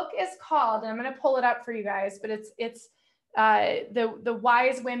 This book is called, and I'm going to pull it up for you guys, but it's the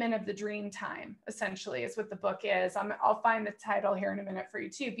Wise Women of the Dream Time, essentially is what the book is. I'll find the title here in a minute for you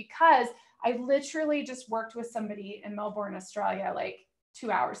too, because I literally just worked with somebody in Melbourne, Australia, like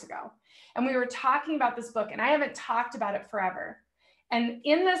 2 hours ago. And we were talking about this book, and I haven't talked about it forever. And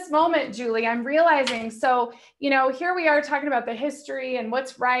in this moment, Julie, I'm realizing, so, you know, here we are talking about the history and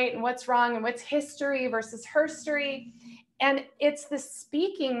what's right and what's wrong and what's history versus herstory. And it's the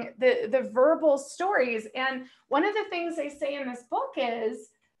speaking, the verbal stories. And one of the things they say in this book is,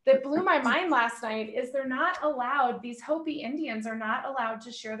 that blew my mind last night, is they're not allowed, these Hopi Indians are not allowed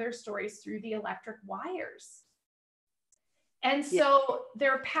to share their stories through the electric wires. And so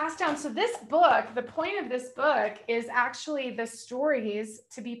they're passed down. So this book, the point of this book is actually the stories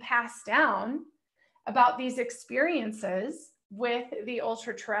to be passed down about these experiences with the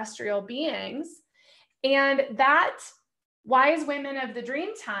ultra terrestrial beings. And that Wise Women of the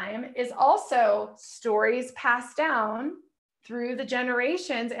Dreamtime is also stories passed down through the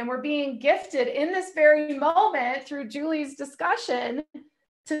generations. And we're being gifted in this very moment through Julie's discussion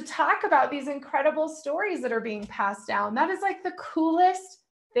to talk about these incredible stories that are being passed down. That is like the coolest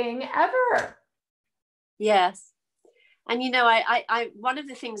thing ever. Yes. And, you know, I one of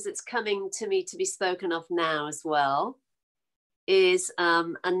the things that's coming to me to be spoken of now as well is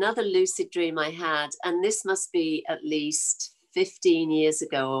another lucid dream I had. And this must be at least 15 years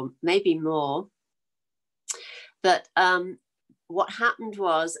ago, or maybe more. But what happened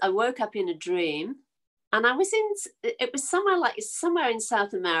was I woke up in a dream, and it was somewhere in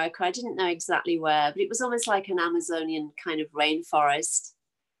South America. I didn't know exactly where, but it was almost like an Amazonian kind of rainforest.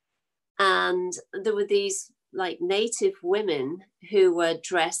 And there were these like native women who were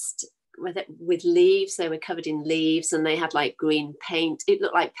dressed with leaves. They were covered in leaves, and they had like green paint. It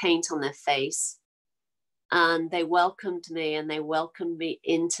looked like paint on their face. And they welcomed me, and they welcomed me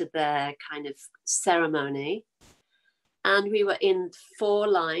into their kind of ceremony. And we were in 4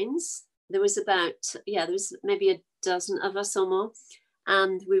 lines. There was maybe a dozen of us or more.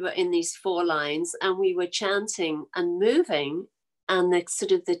 And we were in these 4 lines, and we were chanting and moving. And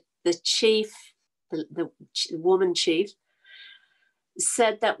the chief, the woman chief,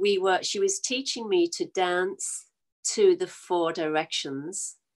 said that she was teaching me to dance to the 4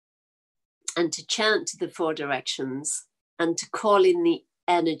 directions and to chant to the 4 directions and to call in the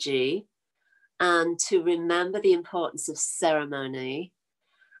energy and to remember the importance of ceremony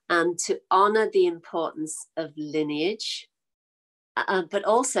and to honor the importance of lineage, but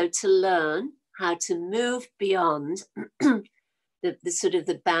also to learn how to move beyond the sort of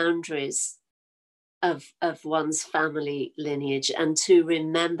the boundaries of one's family lineage, and to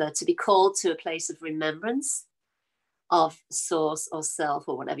remember, to be called to a place of remembrance of source or self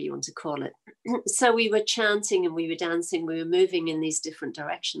or whatever you want to call it. So we were chanting and we were dancing, we were moving in these different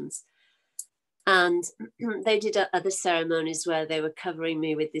directions. And they did other ceremonies where they were covering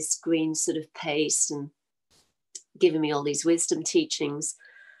me with this green sort of paste and giving me all these wisdom teachings.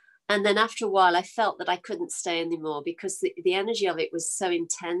 And then after a while, I felt that I couldn't stay anymore because the energy of it was so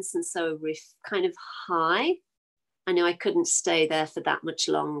intense and so kind of high. I knew I couldn't stay there for that much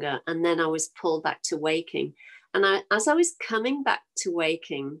longer. And then I was pulled back to waking. And as I was coming back to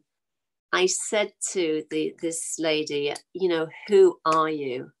waking, I said to this lady, you know, who are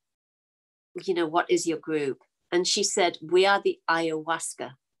you? You know, what is your group? And she said, we are the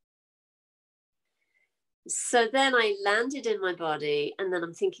ayahuasca. So then I landed in my body, and then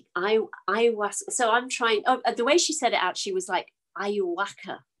I'm thinking, ayahuasca. So I'm trying, the way she said it out, she was like,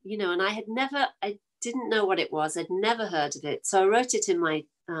 ayahuasca, you know, and I didn't know what it was. I'd never heard of it. So I wrote it in my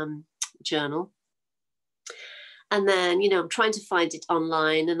journal. And then, you know, I'm trying to find it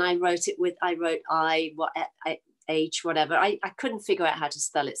online, and I wrote H, whatever. I couldn't figure out how to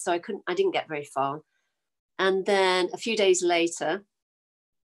spell it. So I didn't get very far. And then a few days later,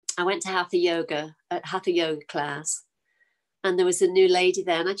 I went to Hatha yoga class, and there was a new lady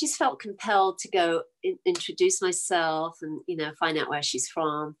there, and I just felt compelled to go introduce myself and, you know, find out where she's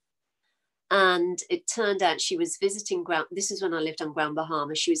from. And it turned out she was visiting this is when I lived on Grand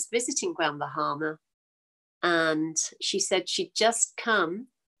Bahama. She was visiting Grand Bahama, and she said she'd just come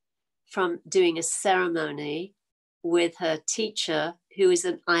from doing a ceremony with her teacher, who is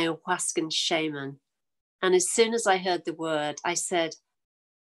an ayahuascan shaman. And as soon as I heard the word, I said,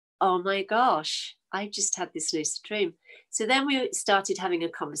 oh my gosh, I just had this lucid dream. So then we started having a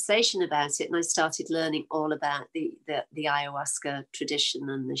conversation about it, and I started learning all about the ayahuasca tradition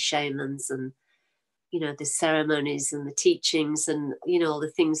and the shamans and, you know, the ceremonies and the teachings and, you know, all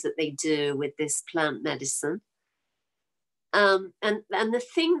the things that they do with this plant medicine. And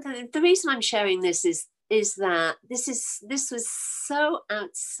the reason I'm sharing this is that this was so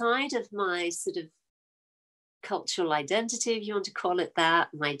outside of my sort of cultural identity, if you want to call it that,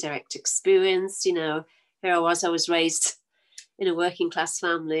 my direct experience. You know, here I was raised in a working class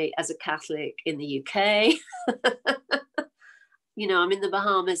family as a Catholic in the UK. You know, I'm in the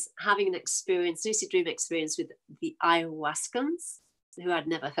Bahamas having an experience, lucid dream experience with the ayahuascans, who I'd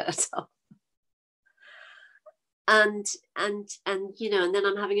never heard of. And you know, and then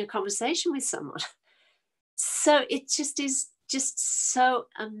I'm having a conversation with someone. So it just is just so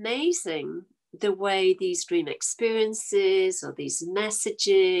amazing the way these dream experiences or these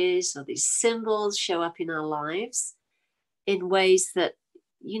messages or these symbols show up in our lives in ways that,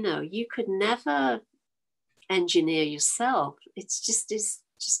 you know, you could never engineer yourself. It's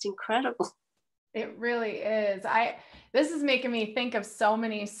just incredible. It really is. This is making me think of so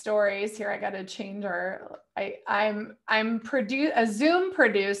many stories here. I got to change I'm a Zoom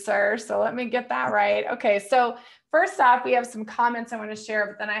producer, so let me get that right. Okay, so first off, we have some comments I want to share,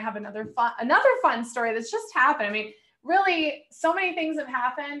 but then I have another fun story that's just happened. I mean, really, so many things have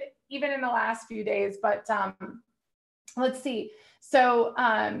happened even in the last few days. But let's see. So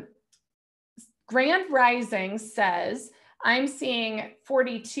Grand Rising says, I'm seeing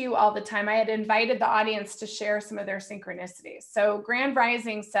 42 all the time. I had invited the audience to share some of their synchronicities. So Grand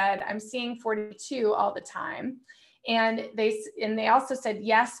Rising said, I'm seeing 42 all the time. And they also said,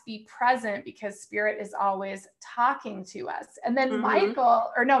 yes, be present because spirit is always talking to us. And then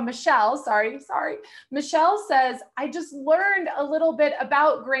Michelle, sorry. Michelle says, I just learned a little bit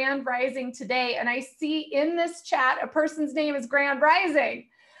about Grand Rising today. And I see in this chat, a person's name is Grand Rising.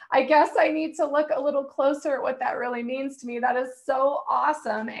 I guess I need to look a little closer at what that really means to me. That is so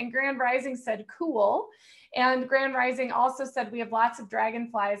awesome. And Grand Rising said, cool. And Grand Rising also said, we have lots of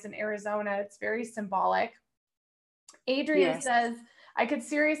dragonflies in Arizona. It's very symbolic. Adrian says, I could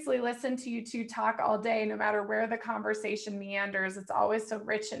seriously listen to you two talk all day, no matter where the conversation meanders. It's always so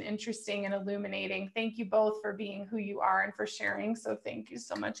rich and interesting and illuminating. Thank you both for being who you are and for sharing. So thank you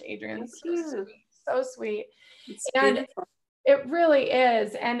so much, Adrian. So sweet. And beautiful. It really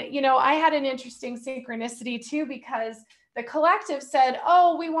is. And, you know, I had an interesting synchronicity too, because the collective said,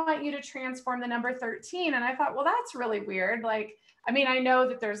 oh, we want you to transform the number 13. And I thought, well, that's really weird. Like, I mean, I know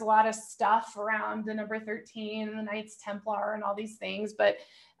that there's a lot of stuff around the number 13 and the Knights Templar and all these things, but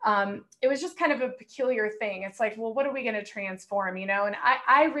it was just kind of a peculiar thing. It's like, well, what are we going to transform, you know? And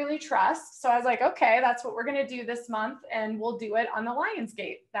I really trust. So I was like, okay, that's what we're going to do this month. And we'll do it on the Lion's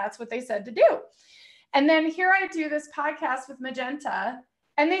Gate. That's what they said to do. And then here I do this podcast with Magenta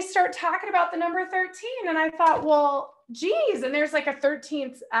and they start talking about the number 13. And I thought, well, geez, and there's like a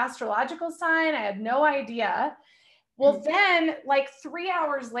 13th astrological sign. I had no idea. Well, then like 3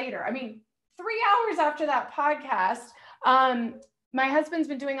 hours later, 3 hours after that podcast, my husband's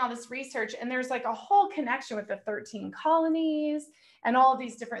been doing all this research and there's like a whole connection with the 13 colonies and all of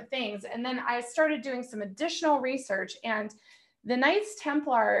these different things. And then I started doing some additional research, and the Knights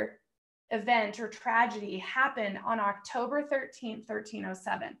Templar event or tragedy happened on October 13th,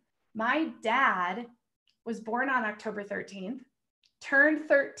 1307. My dad was born on October 13th, turned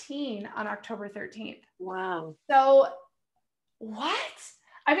 13 on October 13th. Wow. So what?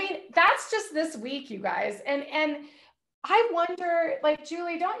 I mean, that's just this week, you guys. And I wonder, like,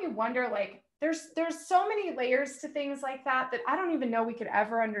 Julie, don't you wonder, like, there's so many layers to things like that I don't even know we could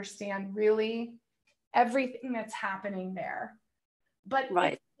ever understand really everything that's happening there. But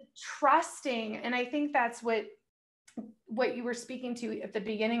right. Trusting, and I think that's what you were speaking to at the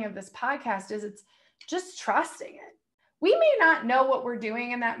beginning of this podcast, is it's just trusting it. We may not know what we're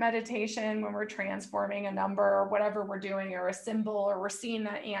doing in that meditation when we're transforming a number or whatever we're doing, or a symbol, or we're seeing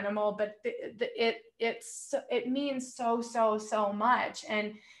that animal, but it means so much,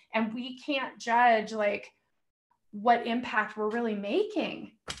 and we can't judge like what impact we're really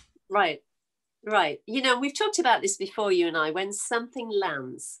making. Right. You know, we've talked about this before, you and I, when something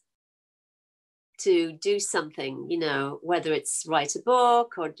lands to do something, you know, whether it's write a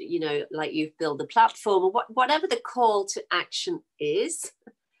book or, you know, like you've built a platform or whatever the call to action is,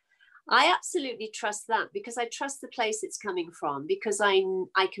 I absolutely trust that, because I trust the place it's coming from, because I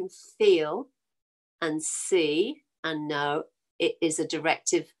can feel and see and know it is a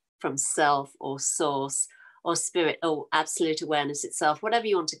directive from self or source or spirit or absolute awareness itself, whatever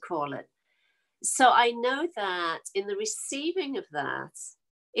you want to call it. So I know that in the receiving of that,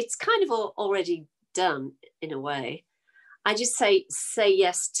 it's kind of already done in a way. I just say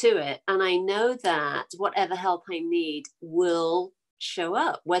yes to it. And I know that whatever help I need will show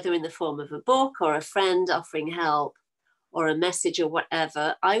up, whether in the form of a book or a friend offering help or a message or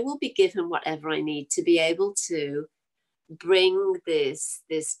whatever. I will be given whatever I need to be able to bring this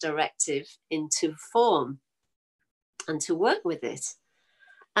directive into form and to work with it.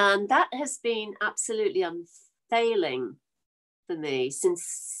 And that has been absolutely unfailing for me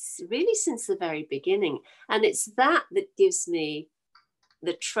since the very beginning. And it's that gives me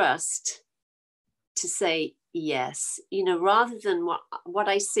the trust to say yes, you know, rather than what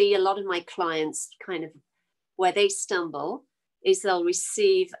I see a lot of my clients kind of where they stumble is they'll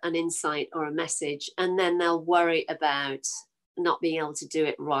receive an insight or a message and then they'll worry about not being able to do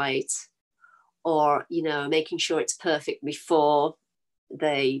it right, or, you know, making sure it's perfect before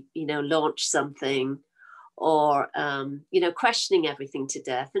they, you know, launch something, or, you know, questioning everything to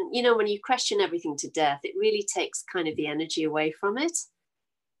death. And, you know, when you question everything to death, it really takes kind of the energy away from it.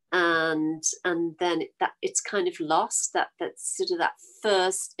 and then it's kind of lost, that sort of that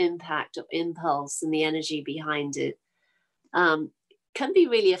first impact or impulse and the energy behind it can be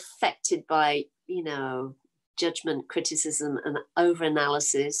really affected by, you know, judgment, criticism, and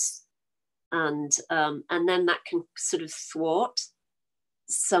over-analysis, and then that can sort of thwart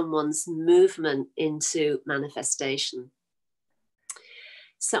someone's movement into manifestation.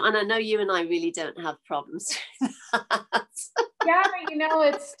 So, and I know you and I really don't have problems with that. Yeah, but you know,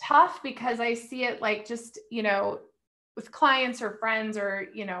 it's tough because I see it like just, you know, with clients or friends or,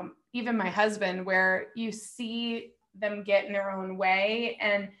 you know, even my husband, where you see them get in their own way.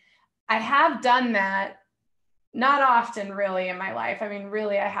 And I have done that, not often really in my life. I mean,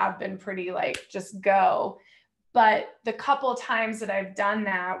 really, I have been pretty like, just go. But the couple times that I've done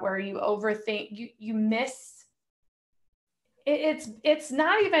that, where you overthink, you miss, it's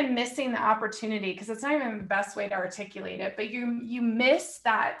not even missing the opportunity, because it's not even the best way to articulate it, but you miss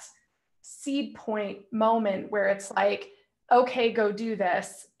that seed point moment where it's like, okay, go do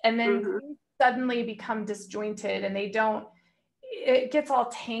this. And then things suddenly become disjointed and it gets all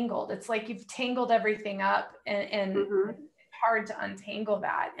tangled. It's like you've tangled everything up, and it's hard to untangle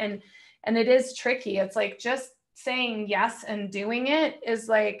that. And it is tricky. It's like just saying yes and doing it is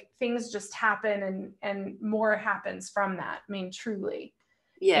like things just happen, and more happens from that. I mean, truly.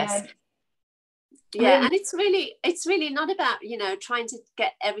 Yes. Yeah. And it's really not about, you know, trying to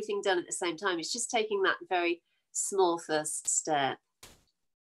get everything done at the same time. It's just taking that very small first step.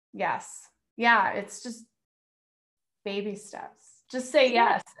 Yes. Yeah. It's just baby steps. Just say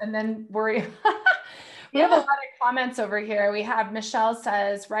yes and then worry. We have a lot of comments over here. We have Michelle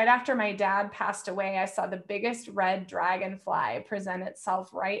says, right after my dad passed away, I saw the biggest red dragonfly present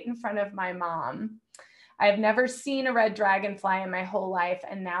itself right in front of my mom. I've never seen a red dragonfly in my whole life,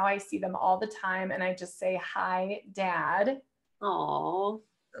 and now I see them all the time, and I just say, hi, Dad. Oh,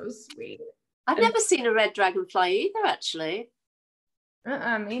 so sweet. I've never seen a red dragonfly either, actually.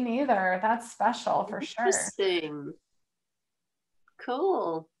 Me neither. That's special for sure. Interesting.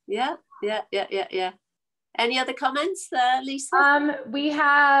 Cool. Yeah. Any other comments there, Lisa? We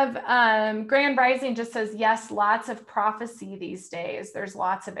have Grand Rising just says, yes, lots of prophecy these days. There's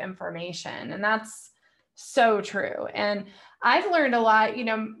lots of information, and that's so true. And I've learned a lot. You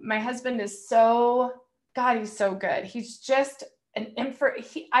know, my husband is he's so good. He's just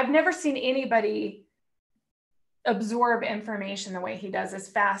I've never seen anybody absorb information the way he does, as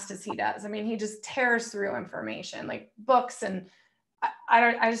fast as he does. I mean, he just tears through information like books, and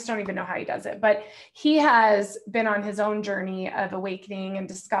I just don't even know how he does it, but he has been on his own journey of awakening and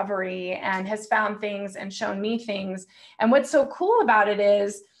discovery, and has found things and shown me things. And what's so cool about it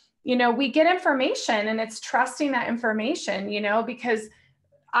is, you know, we get information, and it's trusting that information, you know, because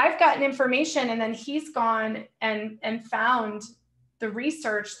I've gotten information, and then he's gone and found the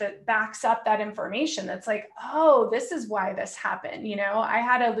research that backs up that information. That's like, oh, this is why this happened. You know, I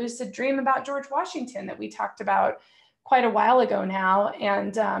had a lucid dream about George Washington that we talked about quite a while ago now.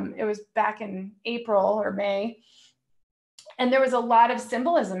 And it was back in April or May. And there was a lot of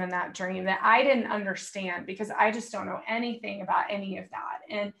symbolism in that dream that I didn't understand, because I just don't know anything about any of that.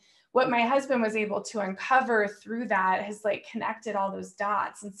 And what my husband was able to uncover through that has like connected all those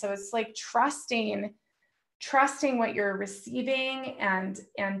dots. And so it's like trusting what you're receiving, and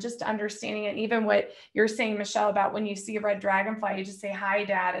just understanding it. And even what you're saying, Michelle, about when you see a red dragonfly, you just say, hi,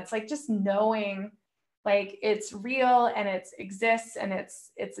 Dad. It's like just knowing like it's real, and it exists, and it's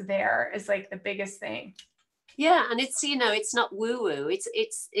there is like the biggest thing. Yeah. And it's, you know, it's not woo-woo.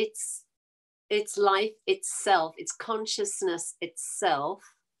 It's life itself. It's consciousness itself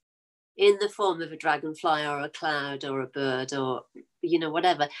in the form of a dragonfly or a cloud or a bird or, you know,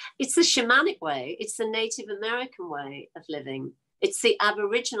 whatever. It's the shamanic way. It's the Native American way of living. It's the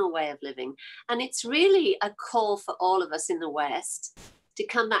Aboriginal way of living. And it's really a call for all of us in the West to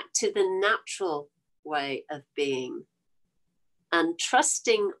come back to the natural way of being, and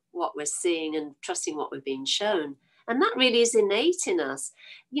trusting what we're seeing and trusting what we're being shown. And that really is innate in us,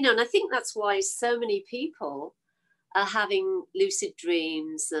 you know. And I think that's why so many people are having lucid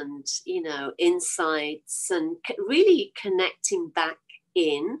dreams and, you know, insights, and really connecting back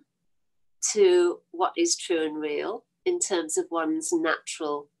in to what is true and real in terms of one's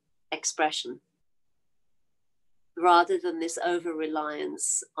natural expression, rather than this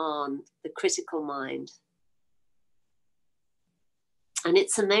over-reliance on the critical mind. And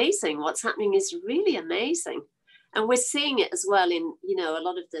it's amazing. What's happening is really amazing. And we're seeing it as well in, you know, a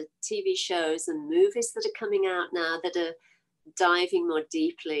lot of the TV shows and movies that are coming out now that are diving more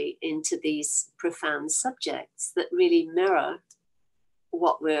deeply into these profound subjects that really mirror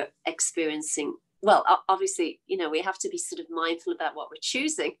what we're experiencing well, obviously, we have to be sort of mindful about what we're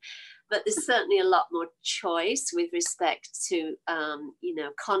choosing, but there's certainly a lot more choice with respect to,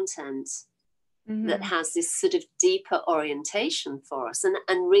 content that has this sort of deeper orientation for us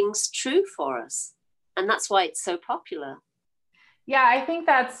and rings true for us. And that's why it's so popular. Yeah, I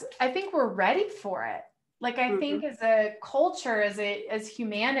think we're ready for it. Like, I think as a culture, as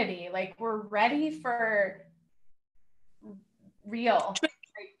humanity, like, we're ready for real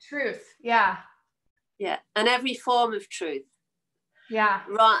truth. Yeah. Yeah. And every form of truth. Yeah.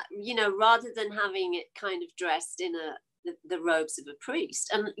 Rather than having it kind of dressed in the robes of a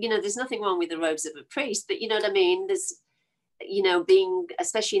priest. And, there's nothing wrong with the robes of a priest, but you know what I mean? There's, being,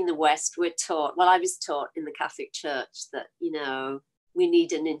 especially in the West, we're taught, well, I was taught in the Catholic Church that, we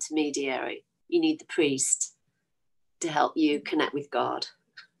need an intermediary. You need the priest to help you connect with God,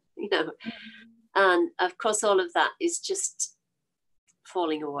 And of course, all of that is just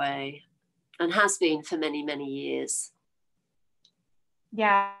falling away and has been for many, many years.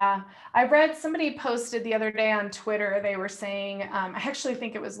 Yeah, I read somebody posted the other day on Twitter, they were saying, I actually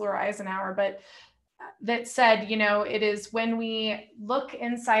think it was Laura Eisenhower, but that said, it is when we look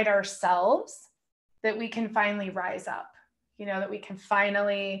inside ourselves that we can finally rise up, that we can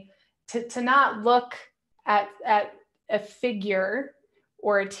finally, to not look at a figure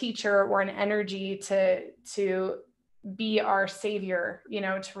or a teacher or an energy to be our savior,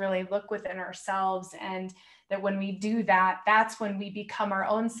 to really look within ourselves. And that when we do that, that's when we become our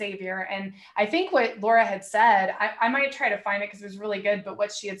own savior. And I think what Laura had said, I might try to find it because it was really good, but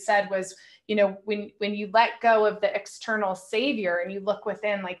what she had said was, when you let go of the external savior and you look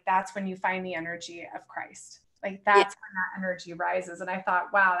within, like, that's when you find the energy of Christ. Like, that's when that energy rises. And I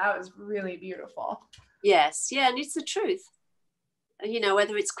thought, wow, that was really beautiful. Yes. Yeah. And it's the truth,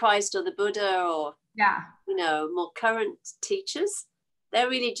 whether it's Christ or the Buddha or, more current teachers, they're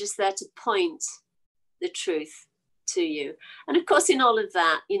really just there to point the truth to you. And of course, in all of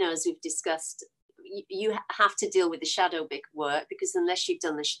that, as we've discussed, you have to deal with the shadow work, because unless you've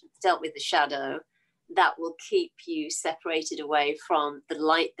dealt with the shadow, that will keep you separated away from the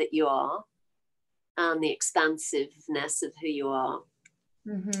light that you are and the expansiveness of who you are.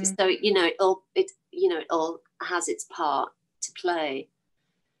 So it all has its part to play,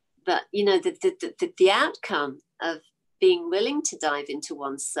 but the outcome of being willing to dive into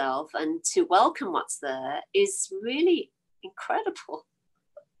oneself and to welcome what's there is really incredible.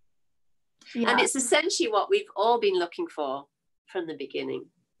 Yeah. And it's essentially what we've all been looking for from the beginning.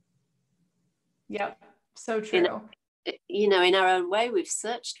 Yep. So true. In our own way, we've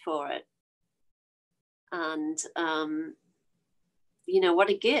searched for it. And, what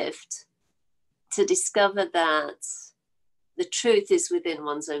a gift to discover that the truth is within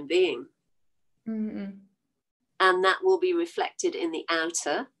one's own being. And that will be reflected in the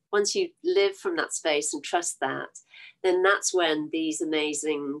outer. Once you live from that space and trust that, then that's when these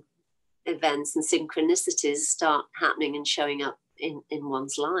amazing events and synchronicities start happening and showing up in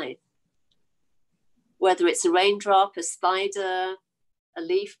one's life. Whether it's a raindrop, a spider, a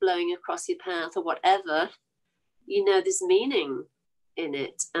leaf blowing across your path, or whatever, there's meaning in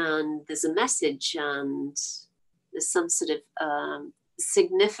it, and there's a message, and there's some sort of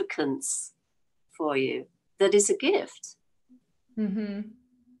significance for you that is a gift. And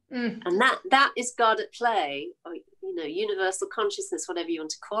that is God at play, or universal consciousness, whatever you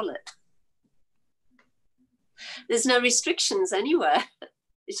want to call it. There's no restrictions anywhere.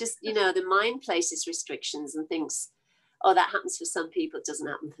 It's just, the mind places restrictions and thinks, oh, that happens for some people, it doesn't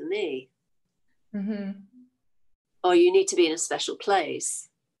happen for me. Or you need to be in a special place,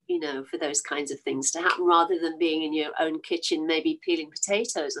 for those kinds of things to happen, rather than being in your own kitchen, maybe peeling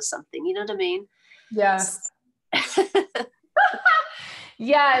potatoes or something. You know what I mean? Yes.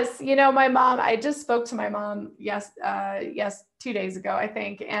 Yes. My mom, I just spoke to my mom, 2 days ago, I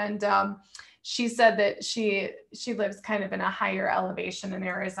think. And she said that she lives kind of in a higher elevation in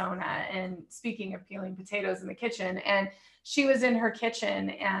Arizona, and speaking of peeling potatoes in the kitchen, and she was in her kitchen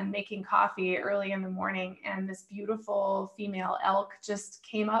and making coffee early in the morning, and this beautiful female elk just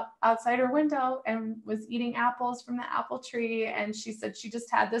came up outside her window and was eating apples from the apple tree. And she said she just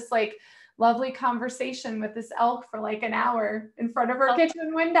had this lovely conversation with this elk for an hour in front of her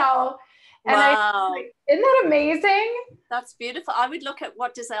kitchen window. And wow. Isn't that amazing? That's beautiful. I would look at,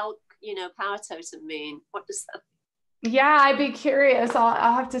 what does elk, power totem mean? What does that mean? Yeah, I'd be curious.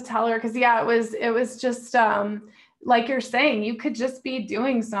 I'll have to tell her, because it was just like you're saying, you could just be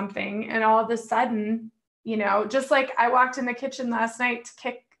doing something and all of a sudden, just like I walked in the kitchen last night to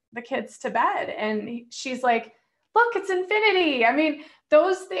kick the kids to bed, and she's like, look, it's infinity. I mean,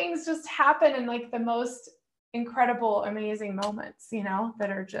 those things just happen in the most incredible, amazing moments, that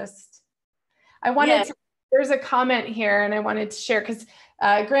are just, I wanted to, there's a comment here and I wanted to share because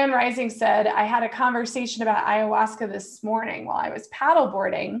Grand Rising said, I had a conversation about ayahuasca this morning while I was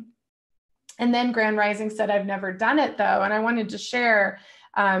paddleboarding. And then Grand Rising said, I've never done it though. And I wanted to share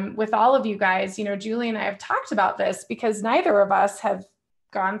with all of you guys, you know, Julie and I have talked about this because neither of us have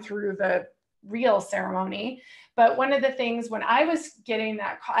gone through the real ceremony. But one of the things when I was getting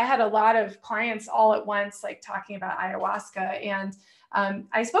that, I had a lot of clients all at once, like talking about ayahuasca. And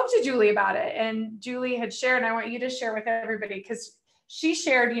I spoke to Julie about it, and Julie had shared, and I want you to share with everybody because she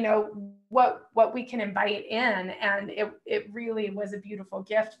shared, you know, what we can invite in. And it really was a beautiful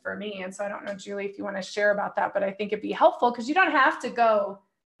gift for me. And so I don't know, Julie, if you want to share about that, but I think it'd be helpful because you don't have to go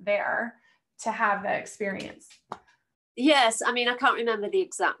there to have that experience. Yes, I mean, I can't remember the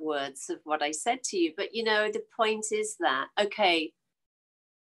exact words of what I said to you, but you know, the point is that, okay,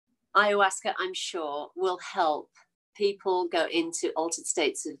 ayahuasca, I'm sure, will help people go into altered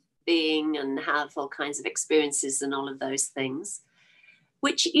states of being and have all kinds of experiences and all of those things,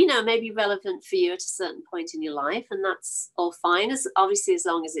 which, you know, may be relevant for you at a certain point in your life. And that's all fine, as obviously, as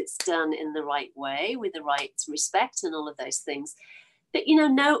long as it's done in the right way, with the right respect and all of those things. But, you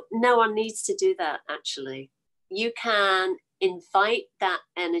know, no one needs to do that, actually. You can invite that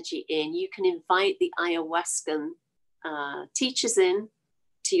energy in. You can invite the ayahuascan teachers in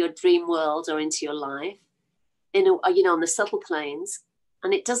to your dream world or into your life, you know, on the subtle planes.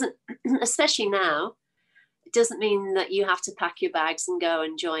 And it doesn't, especially now, it doesn't mean that you have to pack your bags and go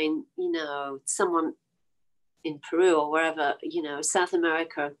and join, you know, someone in Peru or wherever, you know, South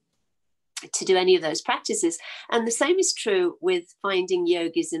America, to do any of those practices. And the same is true with finding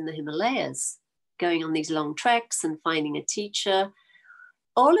yogis in the Himalayas, going on these long treks and finding a teacher.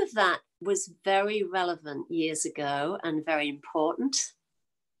 All of that was very relevant years ago and very important.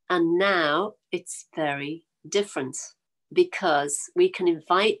 And now it's very different because we can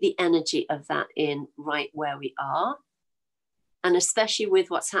invite the energy of that in right where we are. And especially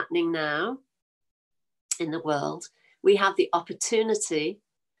with what's happening now in the world, we have the opportunity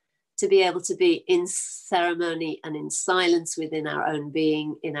to be able to be in ceremony and in silence within our own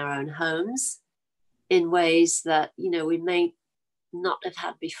being, in our own homes, in ways that, you know, we may not have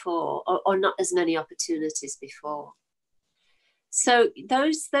had before, or not as many opportunities before. So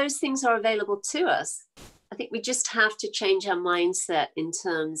those things are available to us. I think we just have to change our mindset in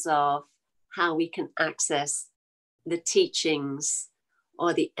terms of how we can access the teachings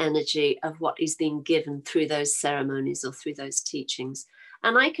or the energy of what is being given through those ceremonies or through those teachings.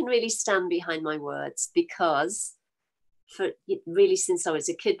 And I can really stand behind my words because for really since I was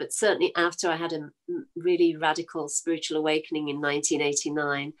a kid, but certainly after I had a really radical spiritual awakening in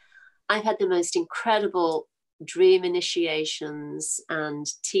 1989, I've had the most incredible dream initiations and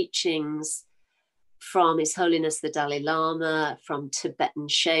teachings from His Holiness the Dalai Lama, from Tibetan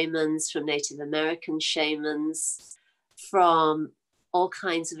shamans, from Native American shamans, from all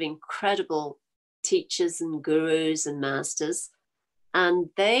kinds of incredible teachers and gurus and masters. And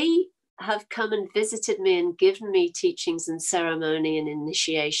they have come and visited me and given me teachings and ceremony and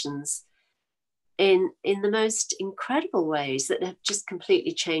initiations in the most incredible ways that have just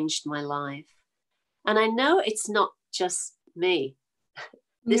completely changed my life. And I know it's not just me.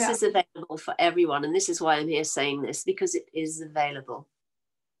 This is available for everyone. And this is why I'm here saying this, because it is available.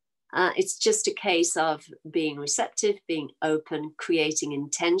 It's just a case of being receptive, being open, creating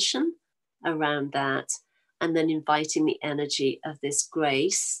intention around that, and then inviting the energy of this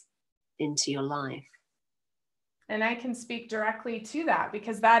grace into your life. And I can speak directly to that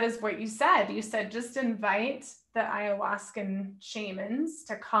because that is what you said. You said, just invite the ayahuascan shamans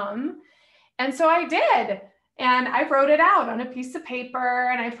to come. And so I did. And I wrote it out on a piece of paper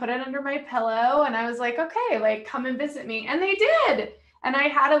and I put it under my pillow and I was like, okay, like come and visit me. And they did. And I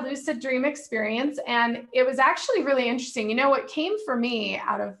had a lucid dream experience and it was actually really interesting. You know, what came for me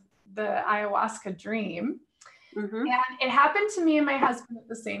out of the ayahuasca dream, and it happened to me and my husband at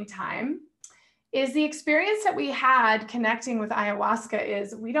the same time, is the experience that we had connecting with ayahuasca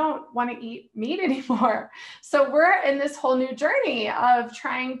is we don't want to eat meat anymore. So we're in this whole new journey of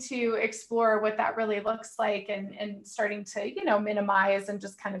trying to explore what that really looks like and starting to, you know, minimize and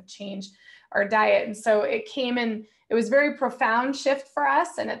just kind of change our diet. And so it came in, it was a very profound shift for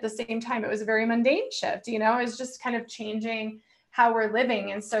us. And at the same time, it was a very mundane shift, you know, it was just kind of changing how we're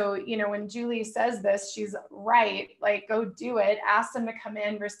living. And so, you know, when Julie says this, she's right, like go do it, ask them to come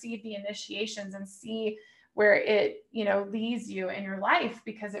in, receive the initiations and see where it, you know, leads you in your life,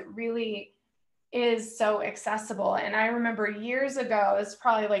 because it really is so accessible. And I remember years ago, it's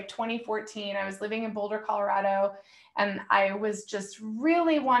probably like 2014, I was living in Boulder, Colorado, and I was just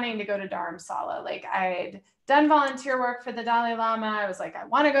really wanting to go to Dharamsala. Like I'd done volunteer work for the Dalai Lama. I was like, I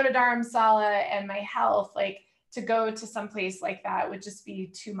want to go to Dharamsala, and my health, like to go to some place like that would just be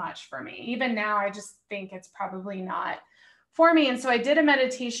too much for me. Even now, I just think it's probably not for me. And so I did a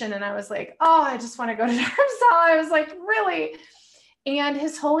meditation and I was like, oh, I just want to go to Dharamsala. I was like, really? And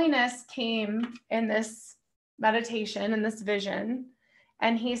His Holiness came in this meditation, in this vision,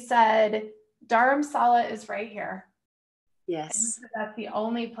 and he said, Dharamsala is right here. Yes. That's the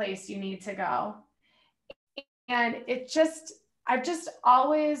only place you need to go. And I've just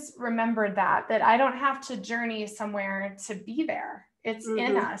always remembered that I don't have to journey somewhere to be there. It's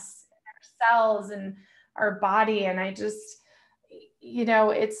in us, in our cells and our body. And I just,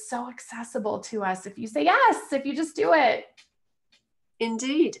 it's so accessible to us. If you say yes, if you just do it.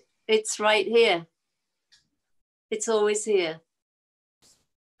 Indeed. It's right here. It's always here.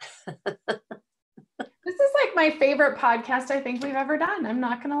 This is like my favorite podcast I think we've ever done. I'm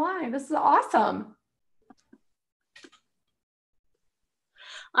not going to lie. This is awesome.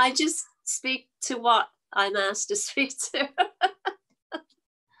 I just speak to what I'm asked to speak to.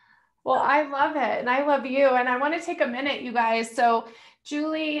 Well, I love it. And I love you. And I want to take a minute, you guys. So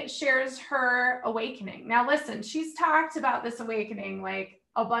Julie shares her awakening. Now, listen, she's talked about this awakening like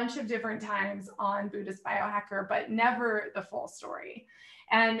a bunch of different times on Buddhist Biohacker, but never the full story.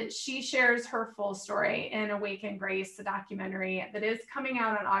 And she shares her full story in Awaken Grace, the documentary that is coming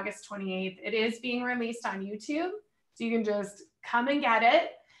out on August 28th. It is being released on YouTube, so you can just come and get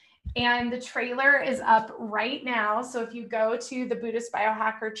it. And the trailer is up right now. So if you go to the Buddhist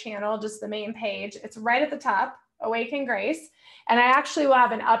Biohacker channel, just the main page, it's right at the top, Awaken Grace. And I actually will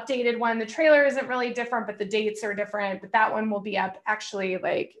have an updated one. The trailer isn't really different, but the dates are different. But that one will be up actually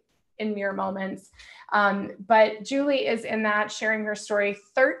like in mere moments. But Julie is in that, sharing her story.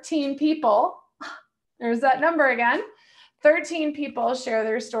 13 people, there's that number again. 13 people share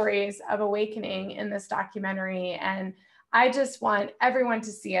their stories of awakening in this documentary. And I just want everyone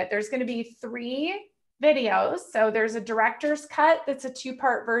to see it. There's going to be 3 videos. So there's a director's cut that's a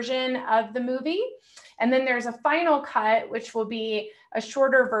 2-part version of the movie. And then there's a final cut, which will be a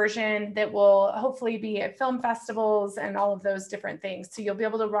shorter version that will hopefully be at film festivals and all of those different things. So you'll be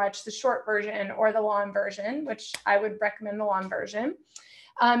able to watch the short version or the long version, which I would recommend the long version.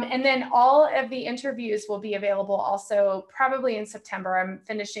 And then all of the interviews will be available also probably in September. I'm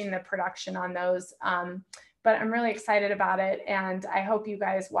finishing the production on those. But I'm really excited about it. And I hope you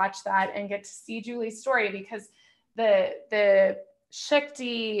guys watch that and get to see Julie's story, because the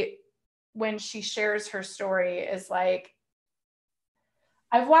Shakti, when she shares her story, is like,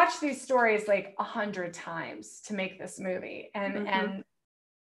 I've watched these stories like 100 times to make this movie. And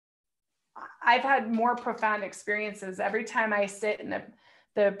I've had more profound experiences every time I sit in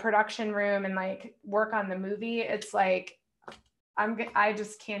the production room and like work on the movie. It's like, I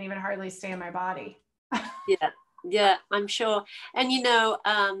just can't even hardly stay in my body. Yeah, I'm sure. And in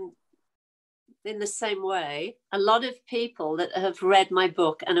the same way, a lot of people that have read my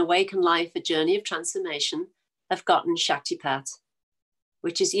book, An Awakened Life, A Journey of Transformation, have gotten Shaktipat,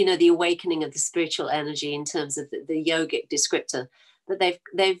 which is, the awakening of the spiritual energy in terms of the yogic descriptor. But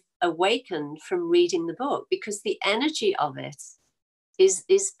they've awakened from reading the book, because the energy of it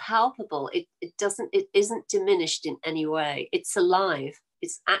is palpable. It isn't diminished in any way. It's alive.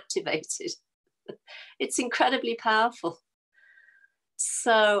 It's activated. It's incredibly powerful.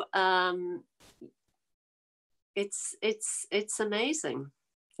 So it's amazing,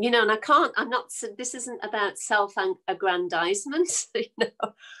 and this isn't about self-aggrandizement.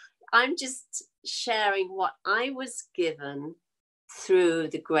 I'm just sharing what I was given through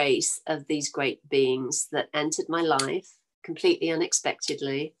the grace of these great beings that entered my life completely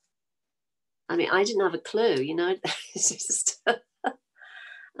unexpectedly. I mean, I didn't have a clue, it's just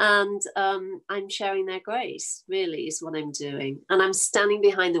and I'm sharing their grace, really, is what I'm doing. And I'm standing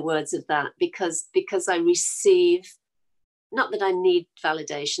behind the words of that because I receive, not that I need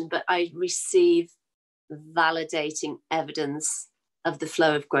validation, but I receive validating evidence of the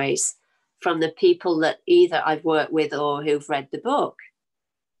flow of grace from the people that either I've worked with or who've read the book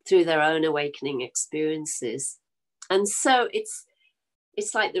through their own awakening experiences. And so it's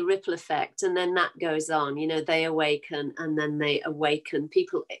like the ripple effect, and then that goes on. They awaken, and then they awaken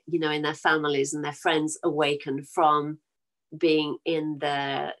people, in their families, and their friends awaken from being in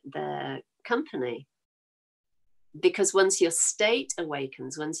their company. Because once your state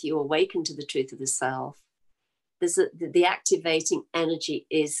awakens, once you awaken to the truth of the self, the activating energy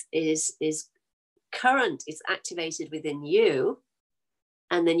is current. It's activated within you,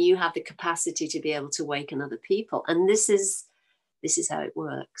 and then you have the capacity to be able to awaken other people. And this is how it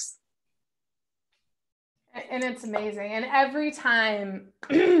works. And it's amazing. And every time,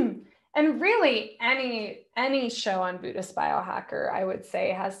 and really any show on Buddhist Biohacker, I would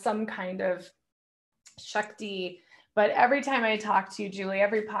say, has some kind of Shakti. But every time I talk to you, Julie,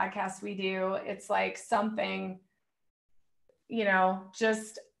 every podcast we do, it's like something, you know,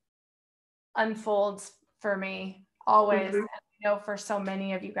 just unfolds for me always. And I know for so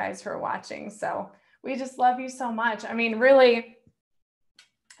many of you guys who are watching. So we just love you so much. I mean, really,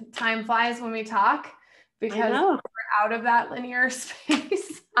 time flies when we talk, because we're out of that linear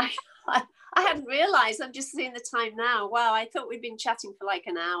space. I hadn't realized. I'm just seeing the time now. Wow, I thought we'd been chatting for like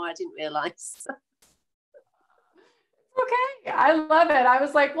an hour. I didn't realize. Okay, I love it. I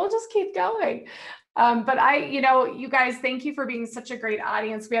was like, we'll just keep going. But you guys, thank you for being such a great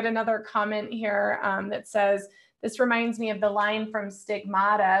audience. We had another comment here that says, this reminds me of the line from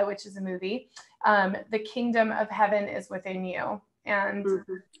Stigmata, which is a movie. The kingdom of heaven is within you. And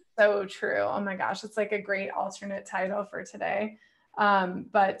so true. Oh my gosh, it's like a great alternate title for today.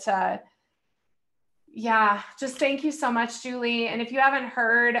 Yeah, just thank you so much, Julie. And if you haven't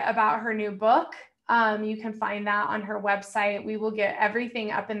heard about her new book, you can find that on her website. We will get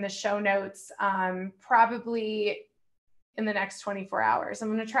everything up in the show notes, probably in the next 24 hours.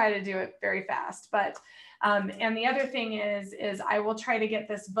 I'm going to try to do it very fast, but, and the other thing is I will try to get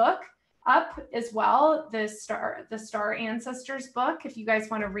this book up as well. The Star Ancestors book. If you guys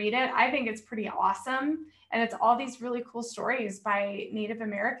want to read it, I think it's pretty awesome. And it's all these really cool stories by Native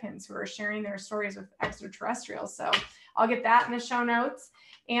Americans who are sharing their stories with extraterrestrials. So I'll get that in the show notes.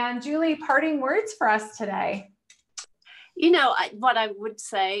 And Julie, parting words for us today. You know, what I would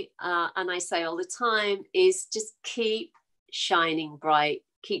say, and I say all the time, is just keep shining bright,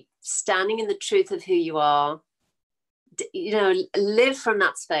 keep standing in the truth of who you are, you know, live from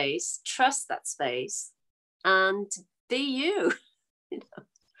that space, trust that space, and be you. You know,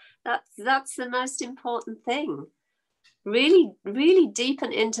 that's the most important thing. Really, really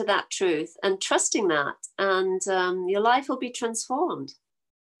deepen into that truth and trusting that, and your life will be transformed.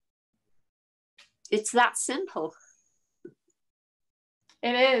 It's that simple.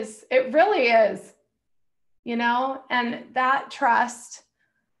 It is. It really is. You know, and that trust.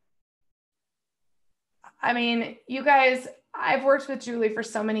 I mean, you guys, I've worked with Julie for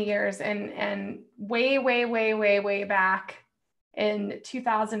so many years, and way back in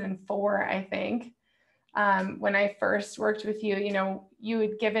 2004, I think, when I first worked with you, you know, you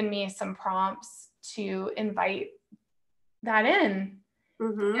had given me some prompts to invite that in.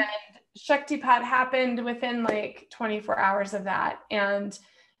 And Shaktipat happened within like 24 hours of that. And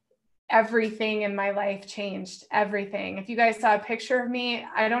everything in my life changed, everything. If you guys saw a picture of me,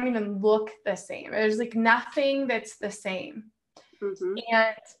 I don't even look the same. There's like nothing that's the same.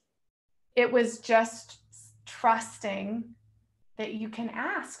 And it was just trusting that you can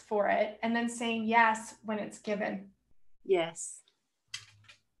ask for it and then saying yes when it's given. Yes.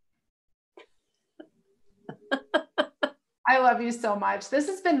 I love you so much. This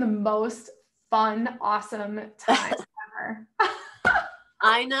has been the most fun, awesome time ever.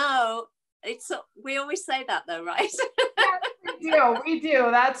 I know. We always say that though, right? Yes, we do.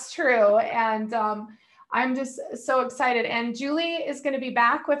 That's true. And I'm just so excited. And Julie is going to be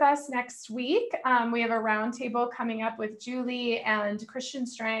back with us next week. We have a roundtable coming up with Julie and Christian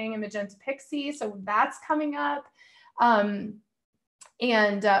Strang and Magenta Pixie. So that's coming up.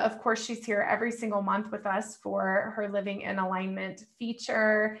 And of course, she's here every single month with us for her Living in Alignment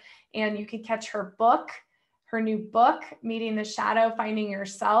feature. And you can catch her book, her new book, Meeting the Shadow, Finding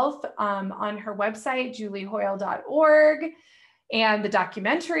Yourself, on her website, juliehoyle.org. And the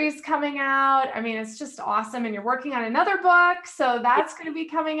documentary is coming out. I mean, it's just awesome. And you're working on another book, so that's going to be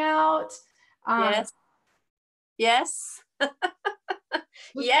coming out. Yes. Yes.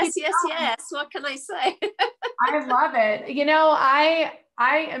 Yes. What can I say? I love it. You know, I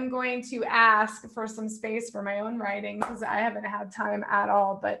am going to ask for some space for my own writing because I haven't had time at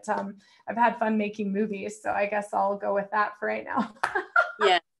all, but I've had fun making movies. So I guess I'll go with that for right now.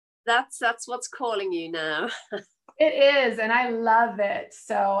 Yeah, that's what's calling you now. It is, and I love it.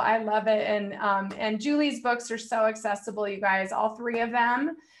 So I love it. And Julie's books are so accessible, you guys, all three of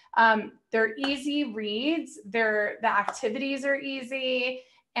them. They're easy reads. The activities are easy,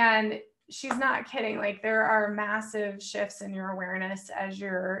 and she's not kidding. Like, there are massive shifts in your awareness as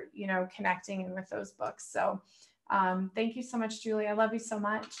you're, you know, connecting in with those books. So thank you so much, Julie. I love you so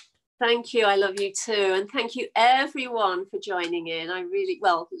much. Thank you. I love you too. And thank you everyone for joining in.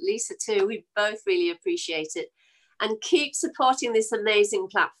 Lisa too, we both really appreciate it. And keep supporting this amazing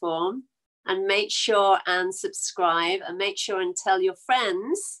platform. And make sure and subscribe, and make sure and tell your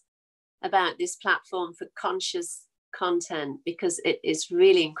friends about this platform for conscious content, because it is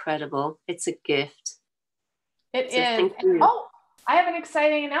really incredible. It's a gift. It is. Oh, I have an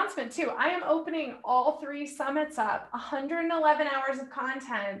exciting announcement too. I am opening all 3 summits up, 111 hours of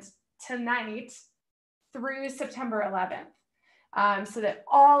content tonight through September 11th, so that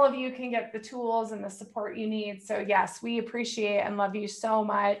all of you can get the tools and the support you need. So yes, we appreciate and love you so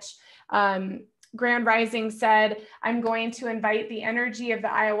much. Grand Rising said, I'm going to invite the energy of the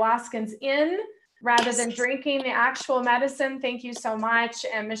ayahuascans in rather than drinking the actual medicine. Thank you so much.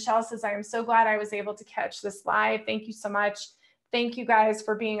 And Michelle says, I am so glad I was able to catch this live. Thank you so much. Thank you guys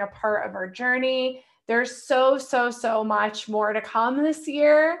for being a part of our journey. There's so much more to come this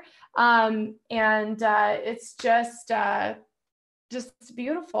year. It's just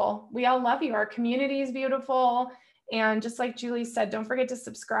beautiful. We all love you. Our community is beautiful. And just like Julie said, don't forget to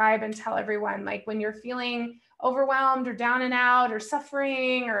subscribe and tell everyone, like when you're feeling overwhelmed or down and out or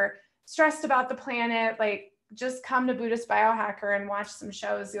suffering or stressed about the planet, like just come to Buddhist Biohacker and watch some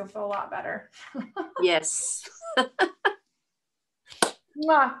shows. You'll feel a lot better. Yes.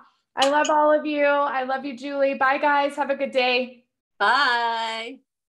 Mwah. I love all of you. I love you, Julie. Bye, guys. Have a good day. Bye.